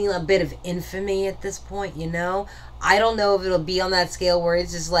it's getting a bit of infamy at this point, you know? I don't know if it'll be on that scale where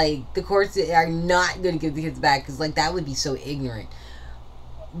it's just like the courts are not going to give the kids back, because like that would be so ignorant.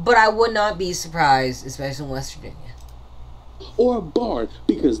 But I would not be surprised, especially in West Virginia. Or a barn,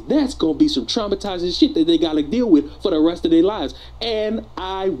 because that's going to be some traumatizing shit that they got to deal with for the rest of their lives. And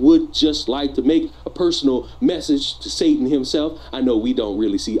I would just like to make a personal message to Satan himself. I know we don't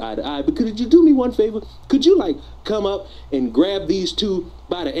really see eye to eye, but could you do me one favor? Could you, like, come up and grab these two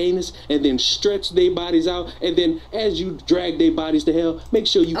by the anus and then stretch their bodies out, and then as you drag their bodies to hell, make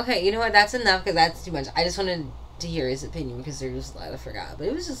sure you... Okay, you know what? That's enough, because that's too much. I just wanted to hear his opinion, because there's just, I forgot. But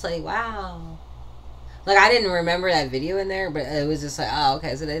it was just like, wow. Like, I didn't remember that video in there, but it was just like, oh,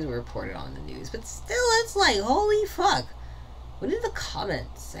 okay, so they reported on the news. But still, it's like, holy fuck. What did the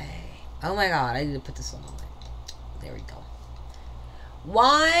comments say? Oh my god, I need to put this on. There we go.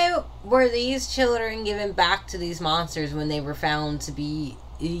 Why were these children given back to these monsters when they were found to be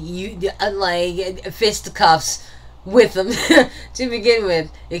like fisticuffs with them to begin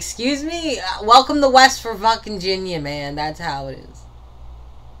with? Excuse me? Welcome to West for fucking Virginia, man. That's how it is.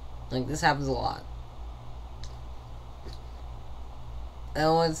 Like, this happens a lot. I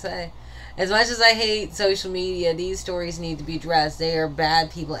don't want to say. As much as I hate social media, these stories need to be addressed. They are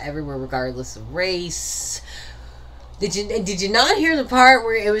bad people everywhere, regardless of race. Did you not hear the part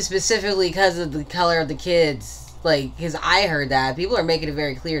where it was specifically because of the color of the kids? Like, because I heard that. People are making it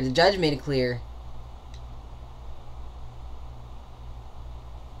very clear. The judge made it clear.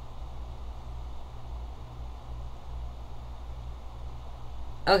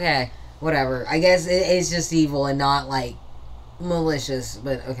 Okay, whatever. I guess it's just evil and not, like, malicious.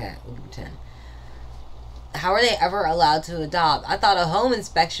 But, okay, we'll pretend. How are they ever allowed to adopt? I thought a home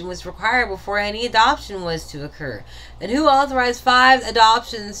inspection was required before any adoption was to occur. And who authorized 5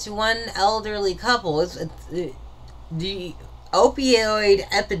 adoptions to one elderly couple? It's the opioid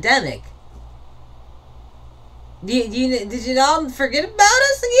epidemic. Did you not forget about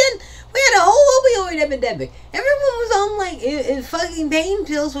us again? We had a whole opioid epidemic. Everyone was on, like, fucking pain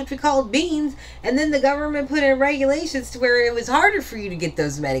pills, which we called beans, and then the government put in regulations to where it was harder for you to get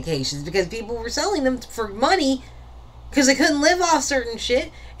those medications because people were selling them for money because they couldn't live off certain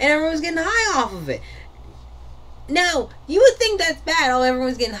shit, and everyone was getting high off of it. Now, you would think that's bad. Oh,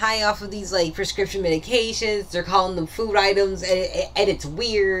 everyone's getting high off of these, like, prescription medications. They're calling them food items, and it's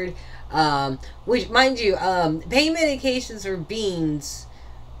weird. Which, mind you, pain medications are beans.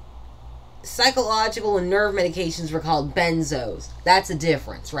 Psychological and nerve medications were called benzos. That's a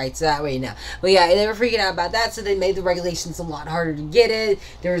difference, right? So that way you know. But yeah, they were freaking out about that, so they made the regulations a lot harder to get it.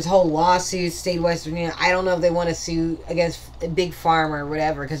 There was whole lawsuits, state of West Virginia. I don't know if they want to sue against Big Pharma or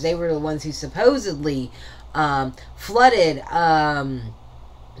whatever, because they were the ones who supposedly flooded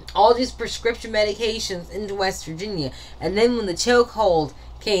all these prescription medications into West Virginia. And then when the chokehold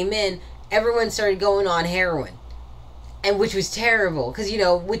came in, everyone started going on heroin, and which was terrible, because, you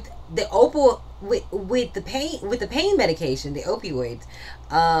know, with the with the pain medication, the opioids,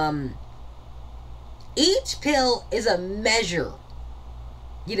 each pill is a measure.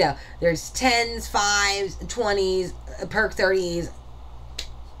 You know, there's 10s, 5s, 20s, perk 30s,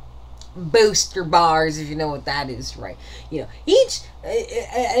 booster bars, if you know what that is, right? You know, each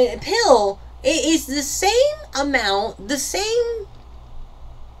pill is the same amount, the same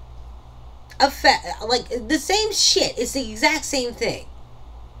effect, like the same shit. It's the exact same thing.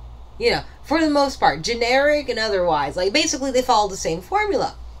 You know, for the most part, generic and otherwise. Like, basically, they follow the same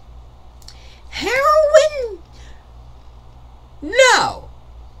formula. Heroin? No.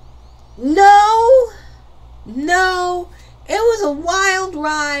 No. No. It was a wild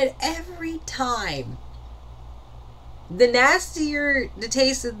ride every time. The nastier the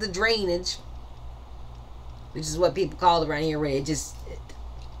taste of the drainage, which is what people call it around here, where it just,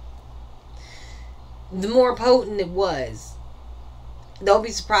 the more potent it was. Don't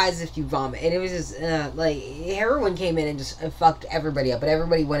be surprised if you vomit. And it was just, like, heroin came in and just fucked everybody up. But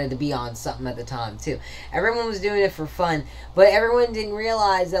everybody wanted to be on something at the time, too. Everyone was doing it for fun. But everyone didn't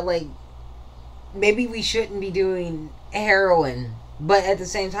realize that, like, maybe we shouldn't be doing heroin. But at the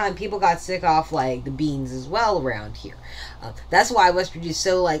same time, people got sick off, like, the beans as well around here. That's why West Virginia is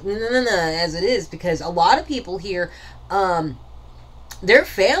so, like, as it is. Because a lot of people here, their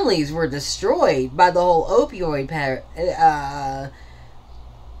families were destroyed by the whole opioid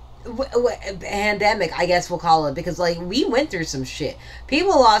pandemic, I guess we'll call it, because, like, we went through some shit.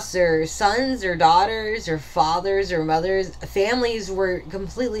 People lost their sons, their daughters, their fathers, their mothers. Families were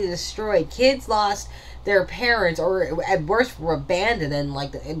completely destroyed. Kids lost their parents, or at worst were abandoned, and,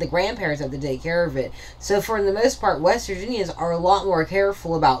 like, the grandparents had to take care of it. So for the most part, West Virginians are a lot more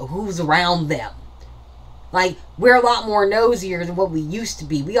careful about who's around them. Like, we're a lot more nosier than what we used to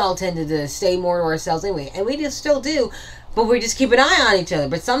be. We all tended to stay more to ourselves anyway, and we just still do. But we just keep an eye on each other.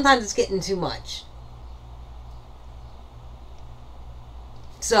 But sometimes it's getting too much.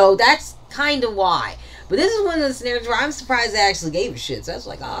 So that's kind of why. But this is one of the scenarios where I'm surprised they actually gave a shit. So I was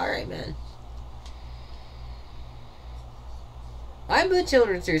like, alright, man. I put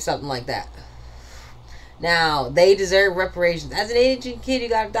children through something like that. Now, they deserve reparations. As an Asian kid who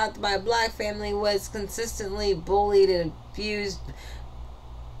got adopted by a black family, was consistently bullied and abused.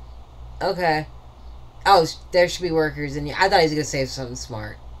 Okay. Oh, there should be workers in here. I thought he was going to say something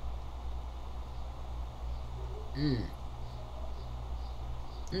smart.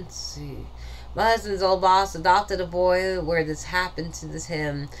 Let's see. My husband's old boss adopted a boy where this happened to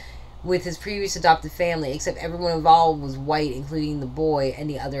him with his previous adopted family, except everyone involved was white, including the boy and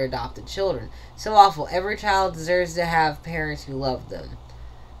the other adopted children. So awful. Every child deserves to have parents who love them.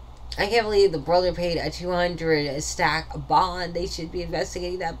 I can't believe the brother paid a $200 stack bond. They should be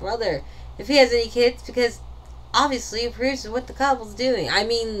investigating that brother if he has any kids, because obviously it proves what the couple's doing. I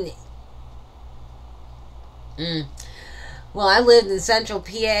mean, well, I lived in central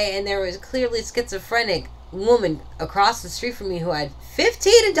PA, and there was clearly a schizophrenic woman across the street from me who had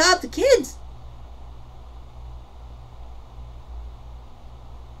 15 adopted kids.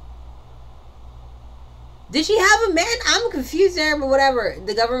 Did she have a man? I'm confused there, but whatever.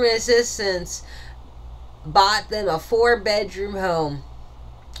 The government assistants bought them a 4-bedroom home.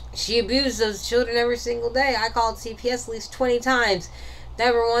 She abused those children every single day. I called CPS at least 20 times.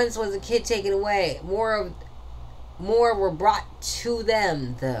 Never once was a kid taken away. More were brought to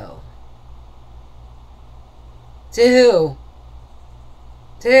them, though. To who?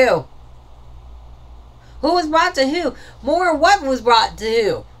 To who? Who was brought to who? More what was brought to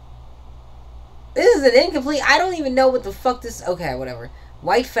who? This is an incomplete... I don't even know what the fuck this... Okay, whatever.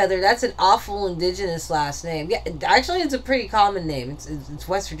 White Feather, that's an awful indigenous last name. Yeah, actually, it's a pretty common name. It's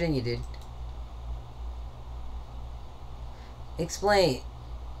West Virginia, dude. Explain.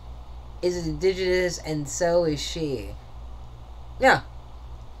 Is it indigenous, and so is she. Yeah.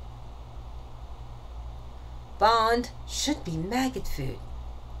 Bond should be maggot food.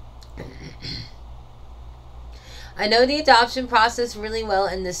 I know the adoption process really well,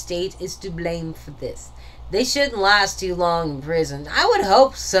 and the state is to blame for this. They shouldn't last too long in prison. I would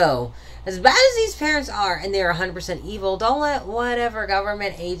hope so. As bad as these parents are, and they're 100% evil, don't let whatever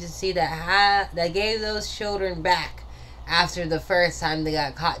government agency that gave those children back after the first time they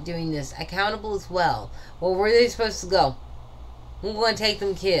got caught doing this accountable as well. Well, where are they supposed to go? Who's going to take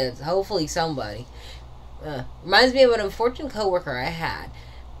them kids? Hopefully somebody. Reminds me of an unfortunate coworker I had.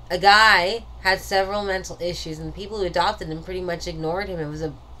 A guy had several mental issues, and the people who adopted him pretty much ignored him. It was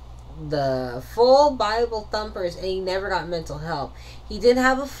the full Bible thumpers, and he never got mental help. He didn't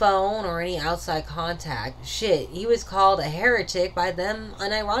have a phone or any outside contact. Shit, he was called a heretic by them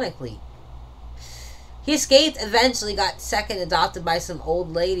unironically. He escaped, eventually got second adopted by some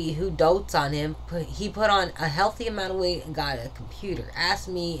old lady who dotes on him. He put on a healthy amount of weight and got a computer. Asked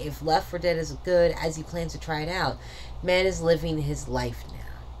me if Left 4 Dead is good, as he plans to try it out. Man is living his life now.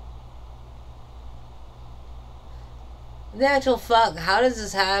 The actual fuck, how does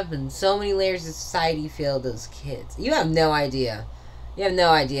this happen? So many layers of society fail those kids. You have no idea. You have no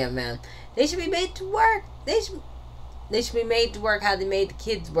idea, man. They should be made to work. They should be made to work how they made the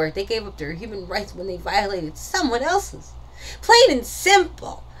kids work. They gave up their human rights when they violated someone else's. Plain and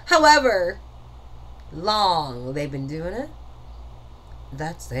simple. However long they've been doing it,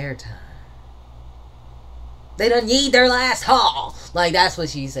 that's their time. They done yeed their last haul. Like, that's what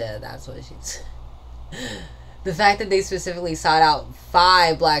she said. That's what she said. The fact that they specifically sought out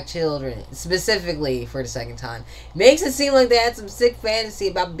 5 black children, specifically for the second time, makes it seem like they had some sick fantasy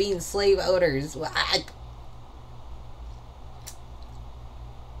about being slave owners.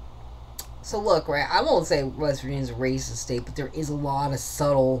 So look, right, I won't say West Virginia's a racist state, but there is a lot of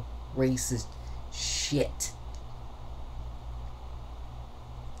subtle racist shit.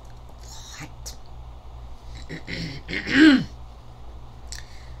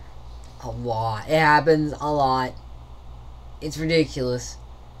 A lot. It happens a lot. It's ridiculous.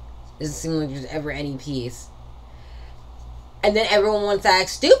 It doesn't seem like there's ever any peace. And then everyone wants to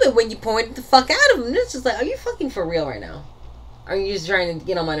act stupid when you point the fuck out of them. It's just like, are you fucking for real right now? Or are you just trying to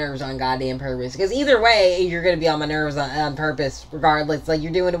get on my nerves on goddamn purpose? Because either way, you're going to be on my nerves on purpose, regardless. Like,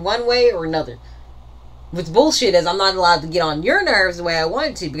 you're doing it one way or another. What's bullshit is I'm not allowed to get on your nerves the way I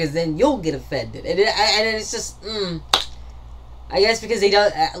want to, because then you'll get offended. And it's just, I guess because they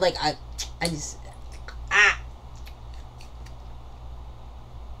don't, like, I just,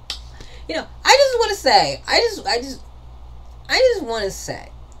 you know, I just want to say, I just want to say,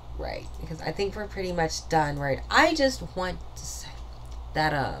 right, because I think we're pretty much done, right, I just want to say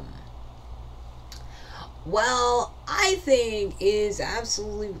that, well, I think it is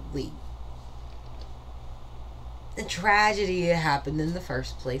absolutely a tragedy it happened in the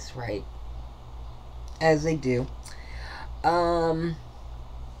first place, right, as they do.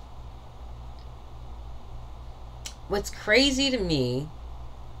 What's crazy to me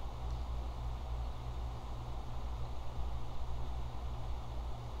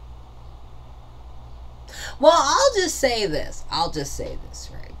well, I'll just say this,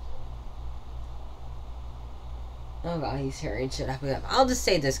 right? Oh god, he's hairy and shit. I'll just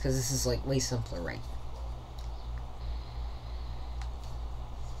say this because this is like way simpler, right?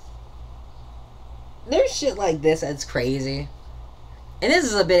 There's shit like this that's crazy. And this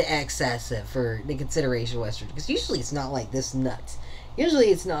is a bit excessive for the consideration of Western, because usually it's not like this nuts. Usually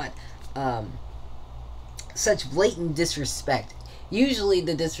it's not such blatant disrespect. Usually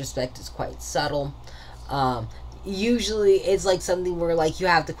the disrespect is quite subtle. Usually it's like something where like you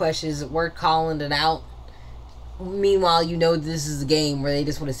have to question, is it worth calling it out? Meanwhile, you know this is a game where they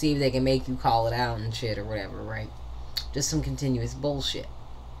just want to see if they can make you call it out and shit or whatever, right? Just some continuous bullshit.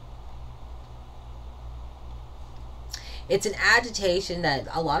 It's an agitation that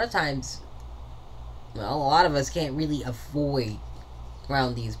a lot of times, well, a lot of us can't really avoid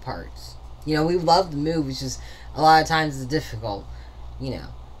around these parts. You know, we love the move, it's just a lot of times it's difficult. You know,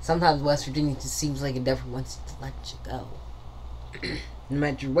 sometimes West Virginia just seems like it never wants to let you go. No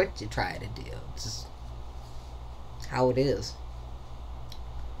matter what you try to do. It's just how it is.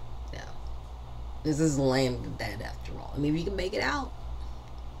 Yeah. This is the land of the dead after all. I mean, if you can make it out,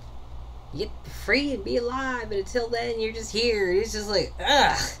 you get free and be alive, but until then, you're just here. It's just like,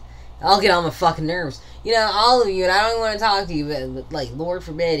 ugh. I'll get on my fucking nerves. You know, all of you, and I don't even want to talk to you, but like, Lord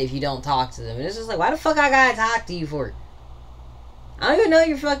forbid if you don't talk to them. And it's just like, why the fuck I gotta talk to you for? I don't even know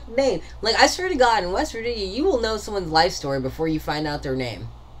your fucking name. Like, I swear to God, in West Virginia, you will know someone's life story before you find out their name.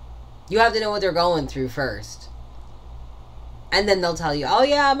 You have to know what they're going through first. And then they'll tell you, oh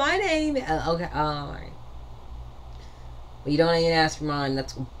yeah, my name. Okay, alright. But you don't even ask for mine.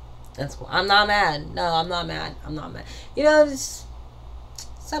 That's cool. I'm not mad. No, I'm not mad. I'm not mad. You know, it's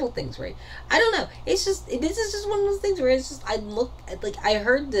subtle things, right? I don't know. It's just, this is just one of those things where it's just, I look at, like, I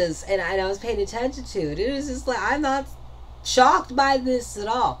heard this and I was paying attention to it. It was just like, I'm not shocked by this at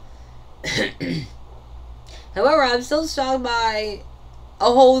all. However, I'm still shocked by a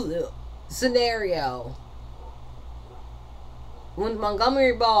whole scenario. When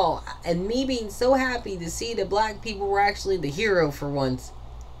Montgomery Ball, and me being so happy to see that black people were actually the hero for once.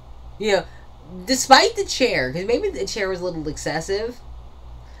 You know, despite the chair, because maybe the chair was a little excessive,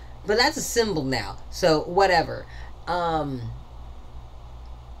 but that's a symbol now, so whatever. And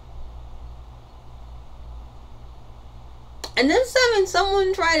then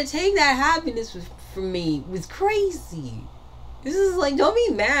someone try to take that happiness from me was crazy. This is like, don't be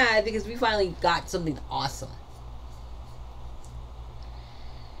mad because we finally got something awesome.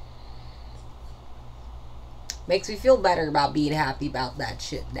 Makes me feel better about being happy about that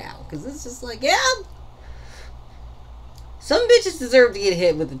shit now. Because it's just like, yeah. Some bitches deserve to get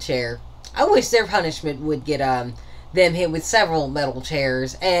hit with a chair. I wish their punishment would get them hit with several metal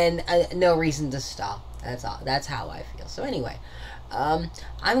chairs. And no reason to stop. That's all. That's how I feel. So anyway. I'm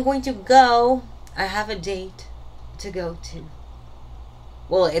going to go. I have a date to go to.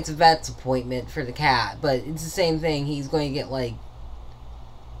 Well, it's a vet's appointment for the cat. But it's the same thing. He's going to get like...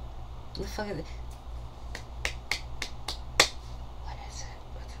 What the fuck is it?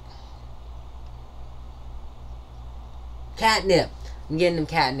 Catnip. I'm getting him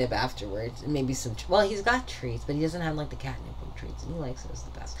catnip afterwards. And maybe some... Well, he's got treats, but he doesn't have, like, the catnip treats. And he likes those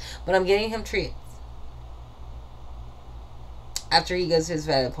the best. But I'm getting him treats. After he goes to his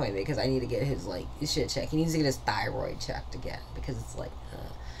vet appointment, because I need to get his, like, his shit checked. He needs to get his thyroid checked again. Because it's, like,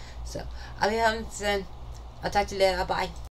 So, I'll be having... I'll talk to you later. Bye.